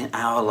grace in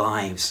our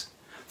lives,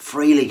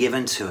 freely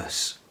given to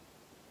us.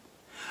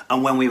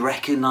 And when we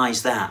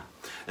recognize that,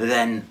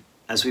 then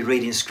as we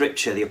read in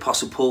Scripture, the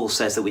Apostle Paul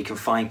says that we can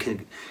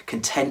find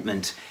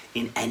contentment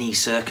in any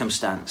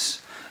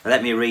circumstance.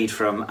 Let me read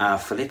from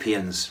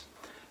Philippians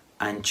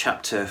and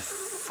chapter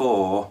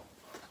 4,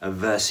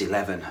 verse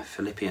 11.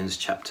 Philippians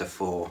chapter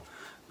 4,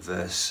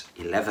 verse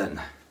 11.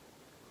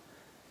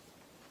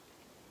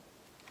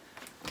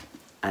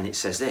 And it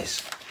says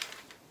this.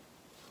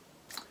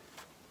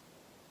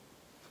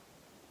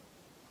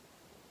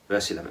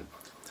 Verse 11.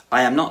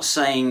 I am not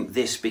saying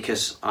this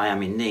because I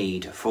am in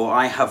need, for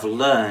I have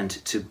learned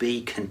to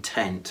be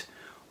content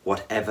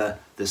whatever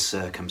the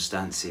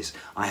circumstances.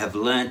 I have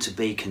learned to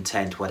be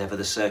content whatever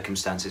the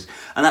circumstances.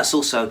 And that's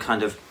also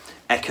kind of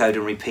echoed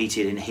and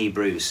repeated in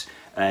Hebrews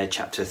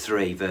chapter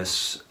 3,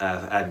 Hebrews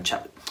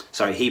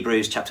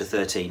chapter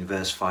 13,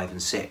 verse 5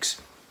 and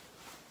 6.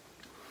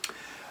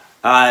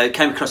 I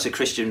came across a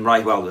Christian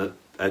writer.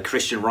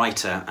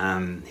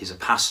 He's a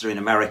pastor in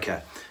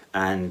America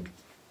and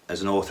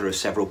as an author of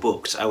several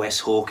books, O.S.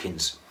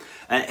 Hawkins.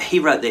 He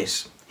wrote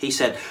this. He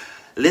said,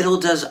 "Little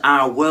does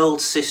our world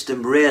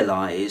system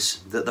realise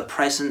that the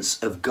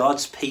presence of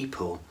God's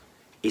people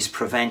is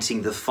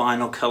preventing the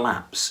final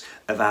collapse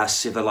of our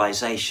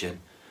civilization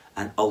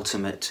and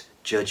ultimate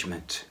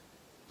judgment."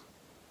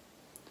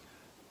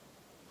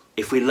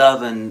 If we love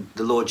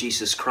the Lord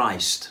Jesus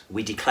Christ,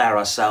 we declare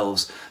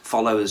ourselves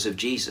followers of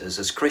Jesus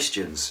as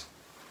Christians,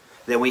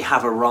 then we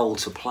have a role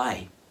to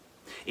play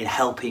in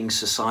helping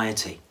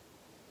society.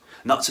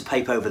 Not to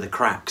paper over the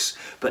cracks,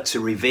 but to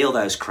reveal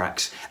those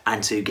cracks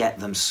and to get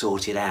them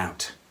sorted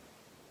out.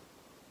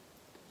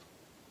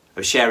 I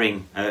was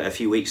sharing a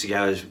few weeks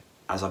ago,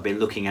 as I've been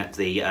looking at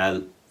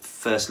the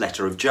first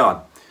letter of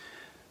John,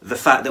 the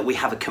fact that we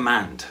have a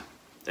command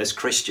as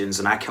Christians,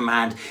 and our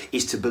command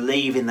is to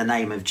believe in the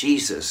name of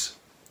Jesus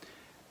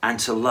and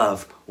to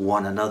love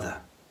one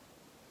another.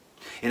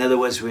 In other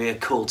words, we are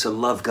called to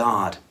love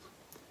God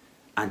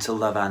and to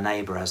love our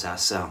neighbour as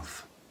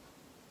ourselves.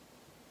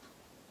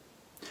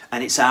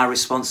 And it's our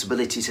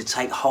responsibility to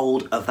take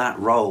hold of that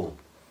role,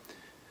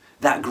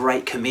 that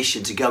great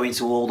commission to go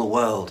into all the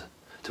world,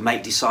 to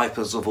make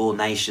disciples of all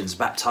nations,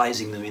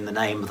 baptizing them in the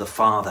name of the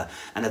Father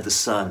and of the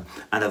Son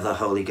and of the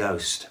Holy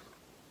Ghost.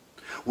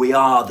 We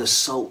are the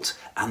salt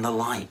and the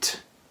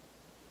light.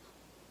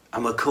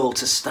 And we're called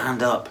to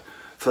stand up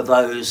for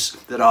those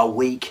that are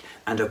weak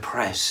and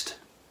oppressed.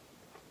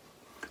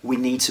 We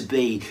need to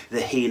be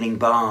the healing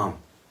balm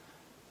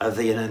of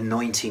the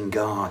anointing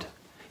God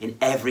in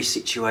every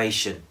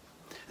situation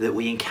that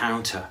we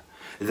encounter,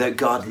 that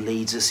God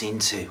leads us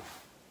into.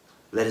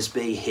 Let us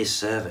be his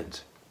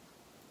servant.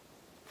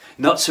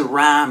 Not to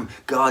ram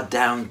God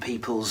down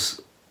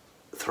people's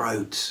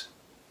throats,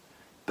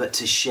 but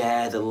to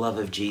share the love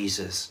of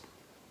Jesus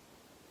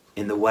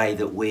in the way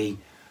that we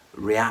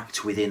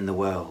react within the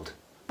world,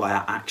 by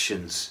our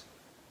actions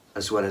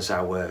as well as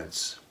our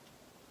words.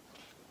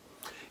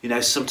 You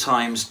know,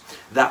 sometimes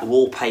that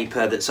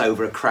wallpaper that's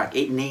over a crack,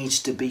 it needs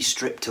to be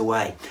stripped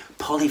away.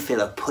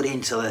 Polyfiller put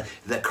into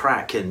the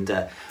crack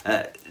and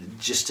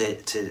just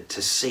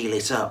to seal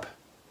it up.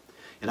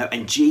 You know,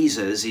 and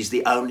Jesus is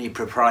the only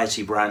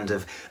proprietary brand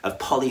of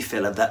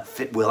polyfiller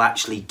that will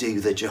actually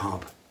do the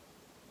job.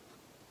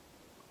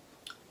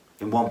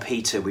 In 1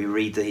 Peter we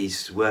read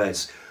these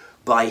words,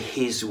 "By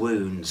his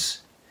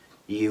wounds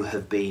you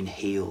have been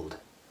healed."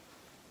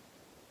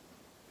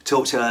 We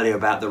talked earlier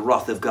about the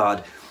wrath of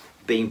God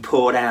being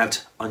poured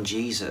out on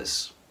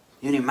Jesus.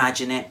 You can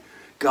imagine it,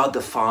 God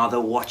the Father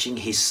watching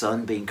his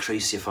son being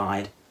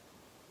crucified.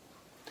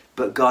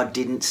 But God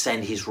didn't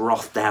send his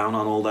wrath down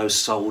on all those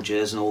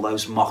soldiers and all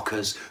those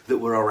mockers that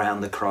were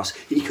around the cross.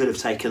 He could have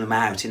taken them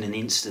out in an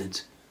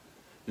instant.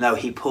 No,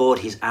 he poured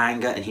his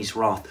anger and his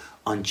wrath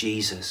on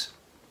Jesus,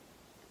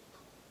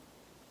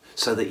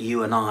 so that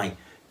you and I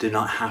do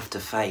not have to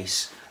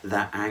face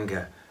that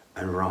anger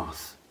and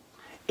wrath.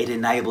 It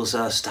enables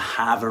us to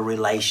have a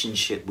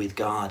relationship with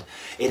God.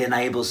 It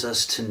enables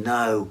us to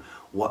know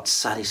what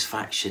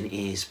satisfaction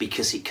is,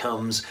 because it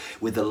comes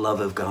with the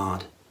love of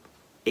God.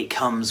 It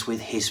comes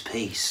with his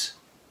peace.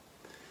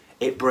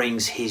 It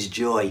brings his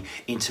joy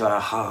into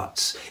our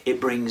hearts. It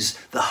brings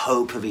the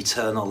hope of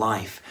eternal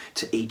life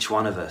to each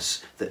one of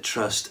us that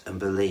trust and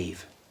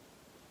believe.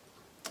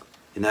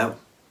 You know,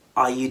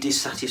 are you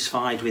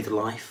dissatisfied with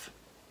life,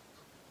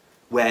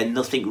 where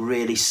nothing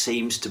really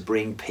seems to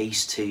bring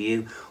peace to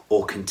you,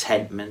 or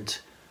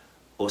contentment,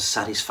 or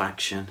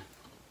satisfaction?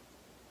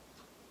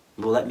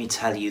 Well, let me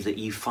tell you that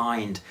you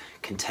find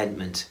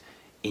contentment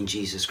in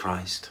Jesus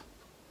Christ.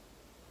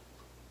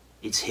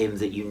 It's him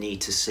that you need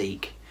to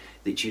seek,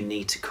 that you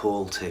need to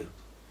call to,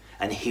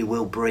 and he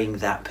will bring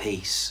that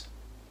peace,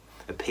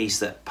 a peace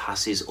that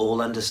passes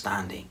all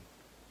understanding.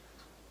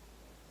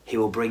 He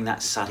will bring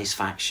that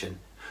satisfaction,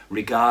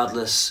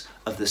 regardless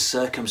of the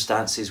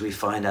circumstances we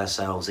find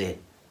ourselves in.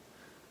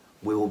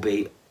 We will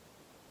be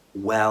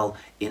well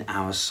in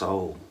our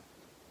soul.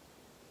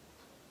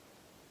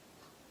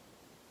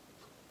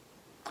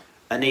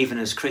 And even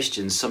as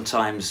Christians,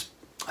 sometimes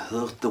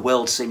the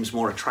world seems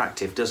more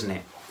attractive, doesn't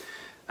it?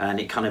 And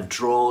it kind of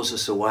draws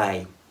us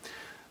away.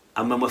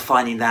 And when we're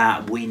finding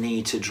that, we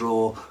need to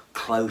draw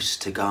close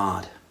to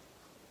God.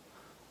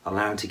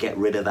 Allow him to get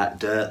rid of that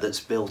dirt that's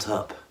built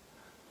up.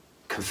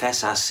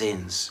 Confess our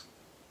sins.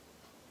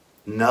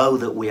 Know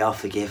that we are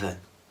forgiven.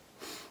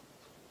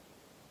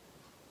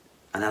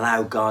 And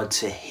allow God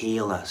to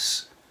heal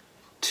us,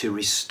 to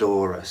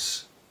restore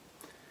us,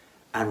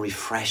 and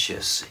refresh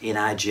us in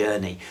our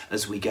journey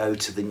as we go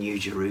to the New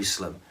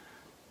Jerusalem,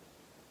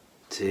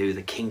 to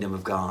the kingdom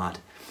of God,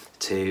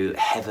 to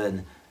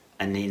heaven,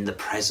 and in the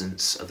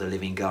presence of the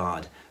living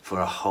God for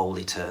a whole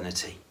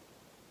eternity.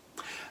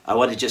 I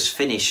want to just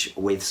finish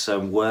with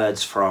some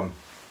words from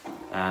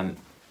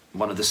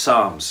one of the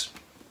Psalms,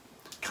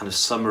 kind of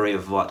summary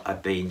of what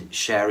I've been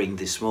sharing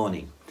this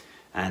morning.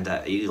 And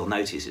you'll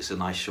notice it's a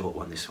nice short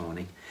one this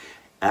morning.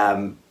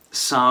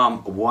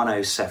 Psalm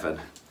 107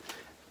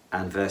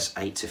 and verse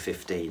 8 to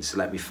 15. So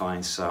let me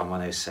find Psalm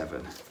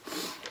 107.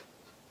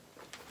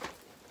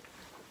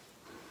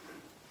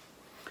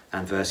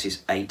 And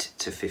verses 8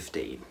 to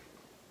 15.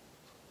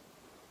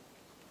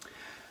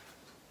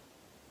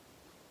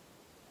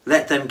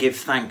 Let them give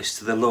thanks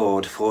to the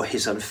Lord for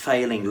his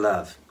unfailing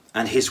love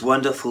and his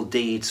wonderful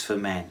deeds for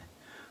men.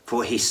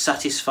 For he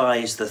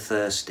satisfies the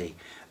thirsty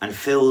and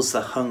fills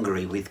the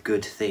hungry with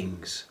good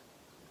things.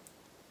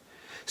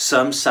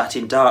 Some sat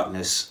in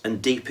darkness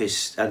and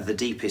the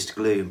deepest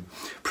gloom,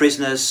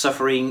 prisoners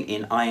suffering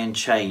in iron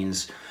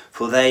chains,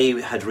 for they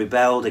had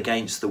rebelled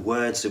against the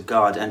words of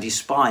God and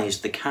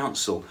despised the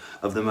counsel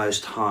of the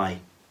Most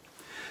High.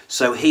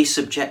 So he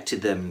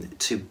subjected them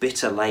to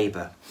bitter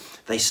labour.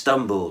 They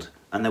stumbled,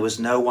 and there was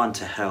no one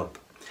to help.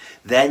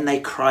 Then they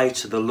cried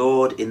to the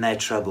Lord in their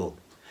trouble,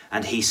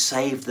 and he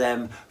saved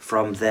them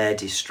from their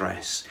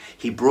distress.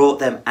 He brought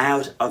them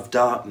out of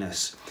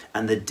darkness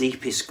and the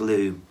deepest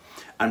gloom,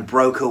 and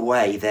broke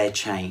away their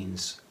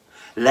chains.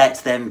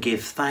 Let them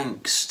give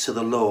thanks to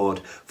the Lord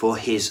for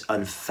his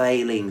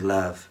unfailing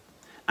love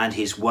and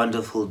his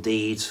wonderful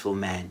deeds for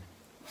men.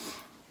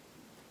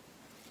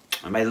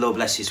 And may the Lord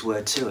bless his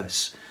word to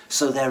us.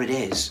 So there it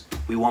is.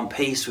 We want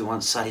peace, we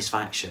want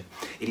satisfaction.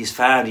 It is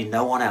found in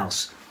no one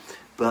else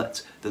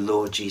but the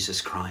Lord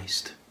Jesus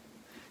Christ.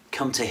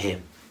 Come to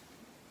him.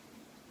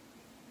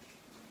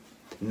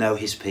 Know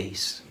his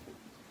peace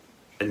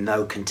and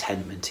know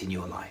contentment in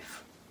your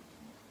life.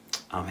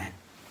 Amen.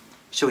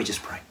 Shall we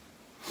just pray?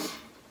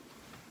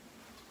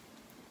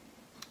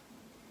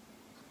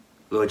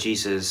 Lord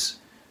Jesus,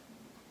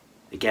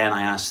 again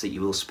I ask that you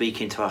will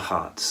speak into our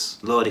hearts.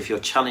 Lord, if you're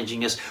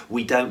challenging us,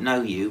 we don't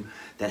know you,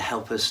 then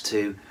help us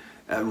to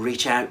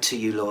reach out to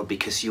you, Lord,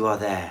 because you are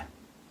there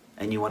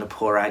and you want to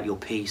pour out your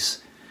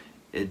peace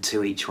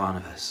to each one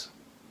of us.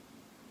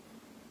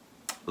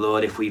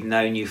 Lord, if we've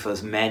known you for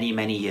many,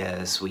 many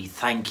years, we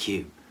thank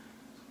you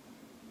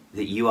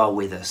that you are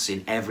with us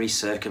in every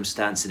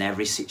circumstance, in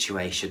every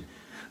situation.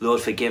 Lord,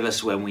 forgive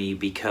us when we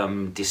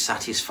become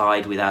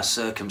dissatisfied with our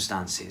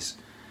circumstances,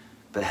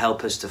 but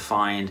help us to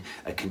find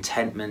a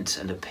contentment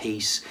and a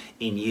peace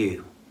in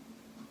you.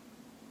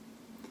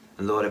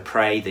 And Lord, I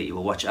pray that you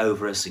will watch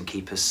over us and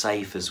keep us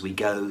safe as we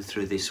go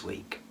through this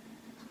week.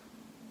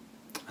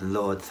 And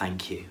Lord,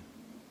 thank you.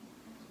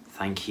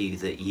 Thank you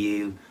that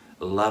you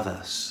love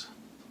us.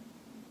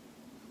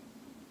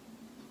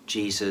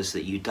 Jesus,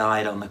 that you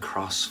died on the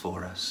cross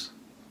for us.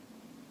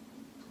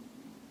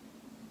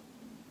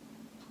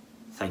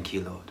 Thank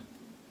you, Lord.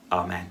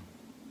 Amen.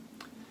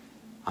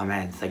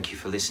 Amen. Thank you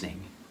for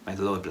listening. May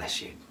the Lord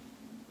bless you.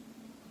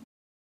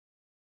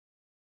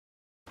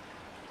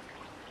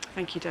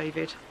 Thank you,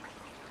 David.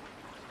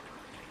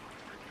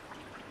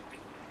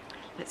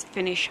 Let's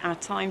finish our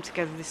time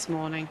together this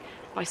morning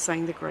by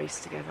saying the grace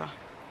together.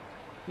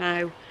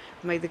 Now,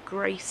 may the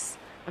grace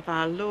of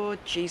our Lord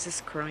Jesus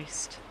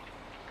Christ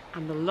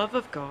and the love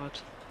of God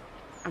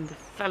and the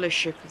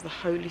fellowship of the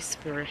Holy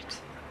Spirit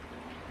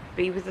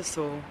be with us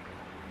all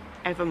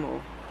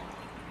evermore.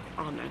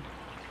 Amen.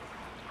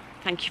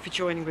 Thank you for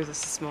joining with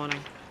us this morning.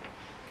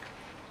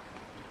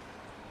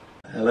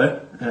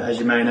 Hello, as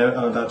you may know,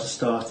 I'm about to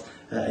start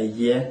a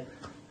year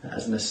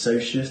as an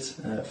associate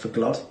for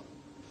GLOD,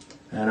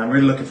 and I'm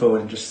really looking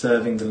forward to just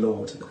serving the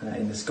Lord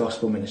in this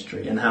gospel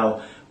ministry, and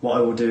how what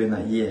I will do in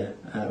that year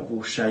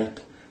will shape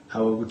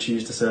how I will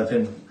choose to serve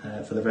Him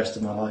for the rest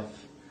of my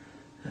life.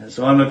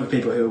 So I'm looking for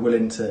people who are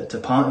willing to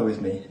partner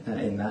with me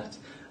in that,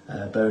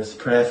 both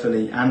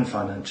prayerfully and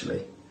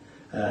financially.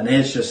 And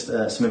here's just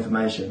some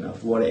information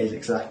of what it is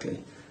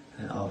exactly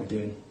I'll be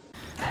doing.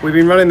 We've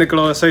been running the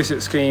GLOD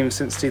Associate Scheme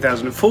since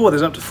 2004.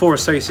 There's up to 4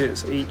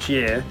 associates each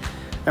year,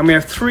 and we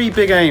have 3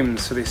 big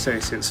aims for the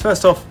associates.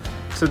 First off,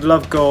 to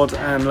love God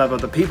and love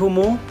other people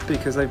more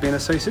because they've been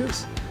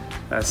associates.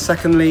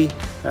 Secondly,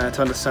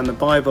 to understand the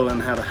Bible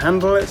and how to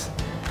handle it.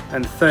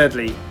 And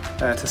thirdly,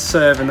 to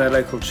serve in their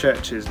local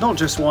churches, not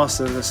just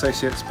whilst as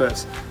associates,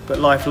 but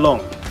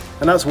lifelong.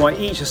 And that's why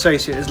each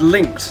associate is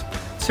linked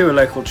to a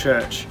local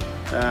church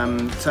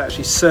to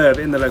actually serve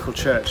in the local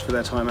church for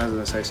their time as an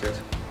associate.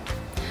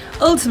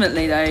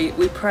 Ultimately though,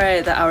 we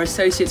pray that our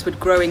associates would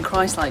grow in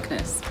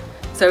Christ-likeness.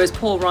 So as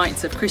Paul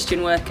writes of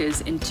Christian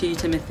workers in 2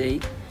 Timothy,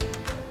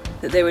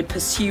 that they would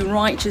pursue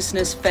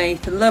righteousness,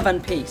 faith, love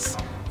and peace,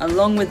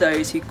 along with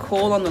those who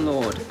call on the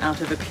Lord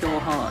out of a pure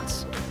heart.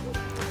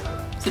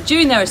 So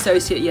during their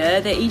associate year,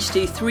 they each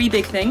do 3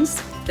 big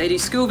things. They do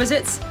school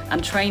visits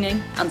and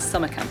training and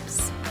summer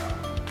camps.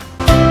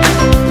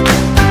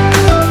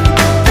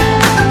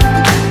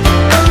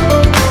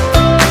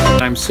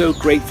 I'm so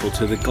grateful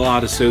to the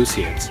GLOD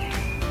Associates,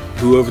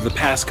 who over the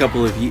past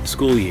couple of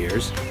school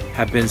years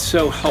have been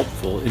so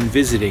helpful in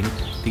visiting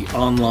the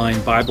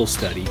online Bible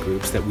study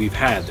groups that we've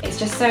had. It's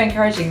just so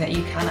encouraging that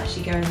you can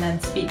actually go and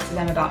then speak to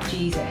them about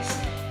Jesus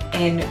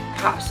in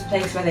perhaps a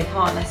place where they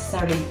can't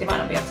necessarily, they might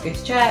not be able to go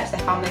to church,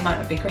 their family might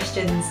not be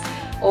Christians,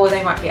 or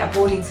they might be at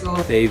boarding school.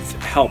 They've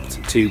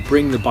helped to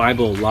bring the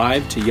Bible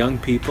alive to young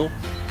people,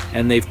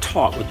 and they've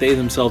taught what they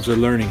themselves are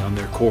learning on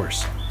their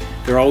course.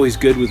 They're always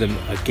good with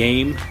a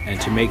game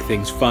and to make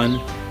things fun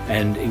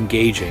and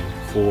engaging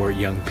for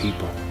young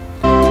people.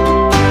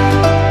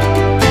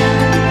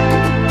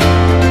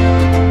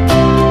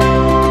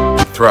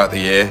 Throughout the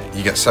year,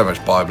 you get so much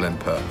Bible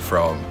input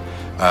from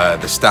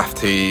the staff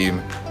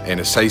team in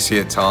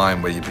associate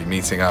time, where you'd be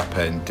meeting up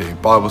and doing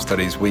Bible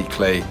studies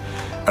weekly.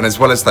 And as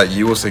well as that,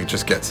 you also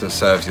just get to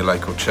serve your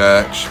local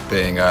church,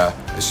 being a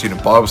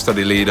student Bible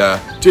study leader.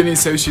 Doing the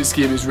associate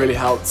scheme has really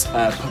helped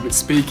public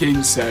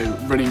speaking, so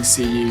running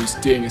CUs,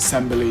 doing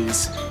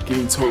assemblies,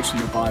 giving talks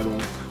from the Bible.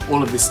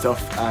 All of this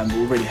stuff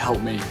will really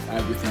help me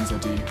with things I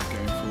do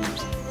going forward.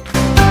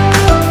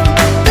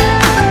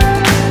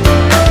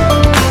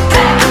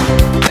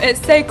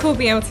 It's so cool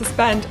being able to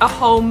spend a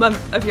whole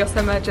month of your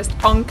summer just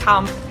on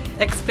camp,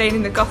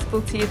 explaining the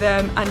gospel to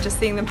them and just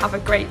seeing them have a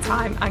great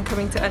time and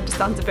coming to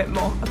understand a bit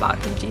more about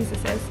who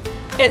Jesus is.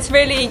 It's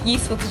really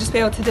useful to just be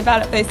able to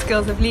develop those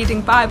skills of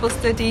leading Bible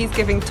studies,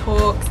 giving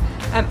talks,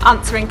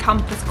 answering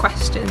campus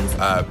questions.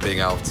 Being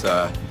able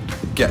to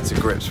get to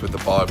grips with the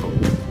Bible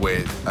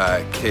with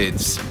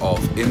kids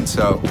of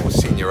inter or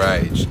senior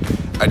age,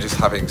 and just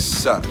having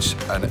such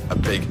a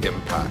big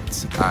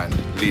impact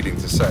and leading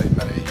to so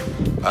many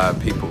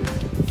people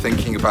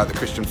thinking about the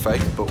Christian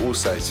faith, but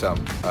also some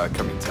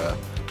coming to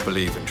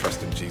believe and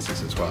trust in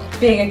Jesus as well.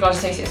 Being a GLOD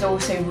associate has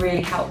also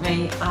really helped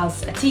me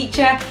as a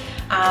teacher,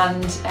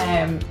 and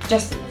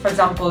just for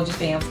example, just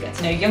being able to get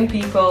to know young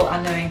people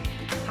and knowing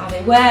how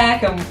they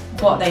work and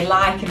what they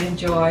like and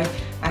enjoy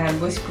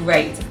was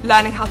great.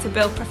 Learning how to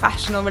build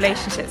professional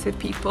relationships with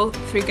people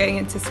through going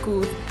into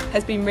schools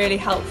has been really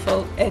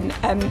helpful in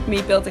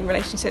me building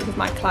relationships with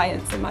my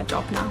clients in my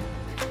job now.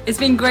 It's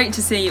been great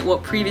to see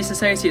what previous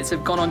associates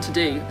have gone on to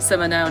do.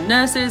 Some are now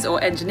nurses or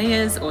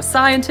engineers or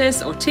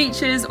scientists or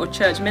teachers or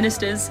church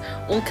ministers,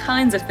 all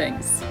kinds of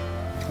things.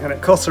 And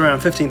it costs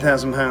around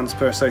 £15,000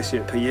 per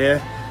associate per year.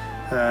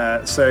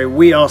 So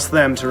we asked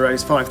them to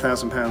raise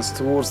 £5,000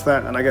 towards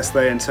that, and I guess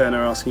they in turn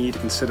are asking you to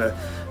consider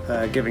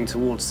giving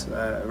towards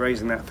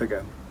raising that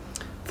figure.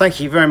 thank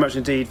you very much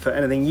indeed for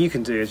anything you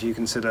can do as you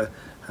consider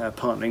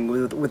partnering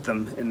with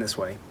them in this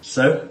way.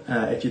 So,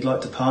 if you'd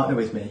like to partner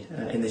with me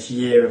in this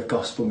year of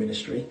gospel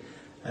ministry,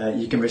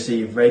 you can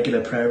receive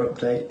regular prayer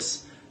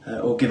updates,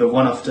 or give a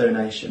one-off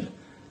donation,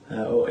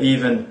 or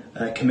even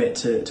commit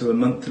to a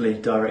monthly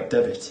direct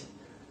debit.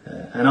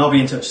 And I'll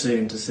be in touch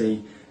soon to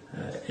see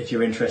if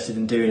you're interested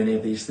in doing any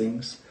of these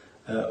things,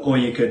 or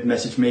you could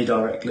message me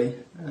directly,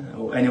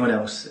 or anyone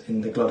else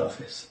in the Glod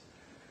office.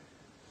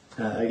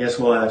 I guess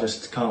why I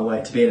just can't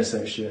wait to be an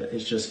associate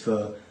is just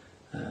for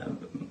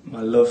my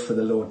love for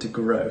the Lord to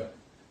grow,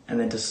 and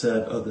then to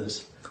serve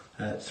others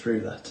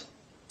through that.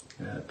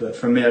 But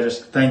from me, I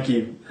just thank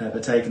you for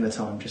taking the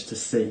time just to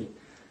see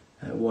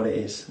what it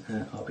is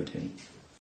I'll be doing.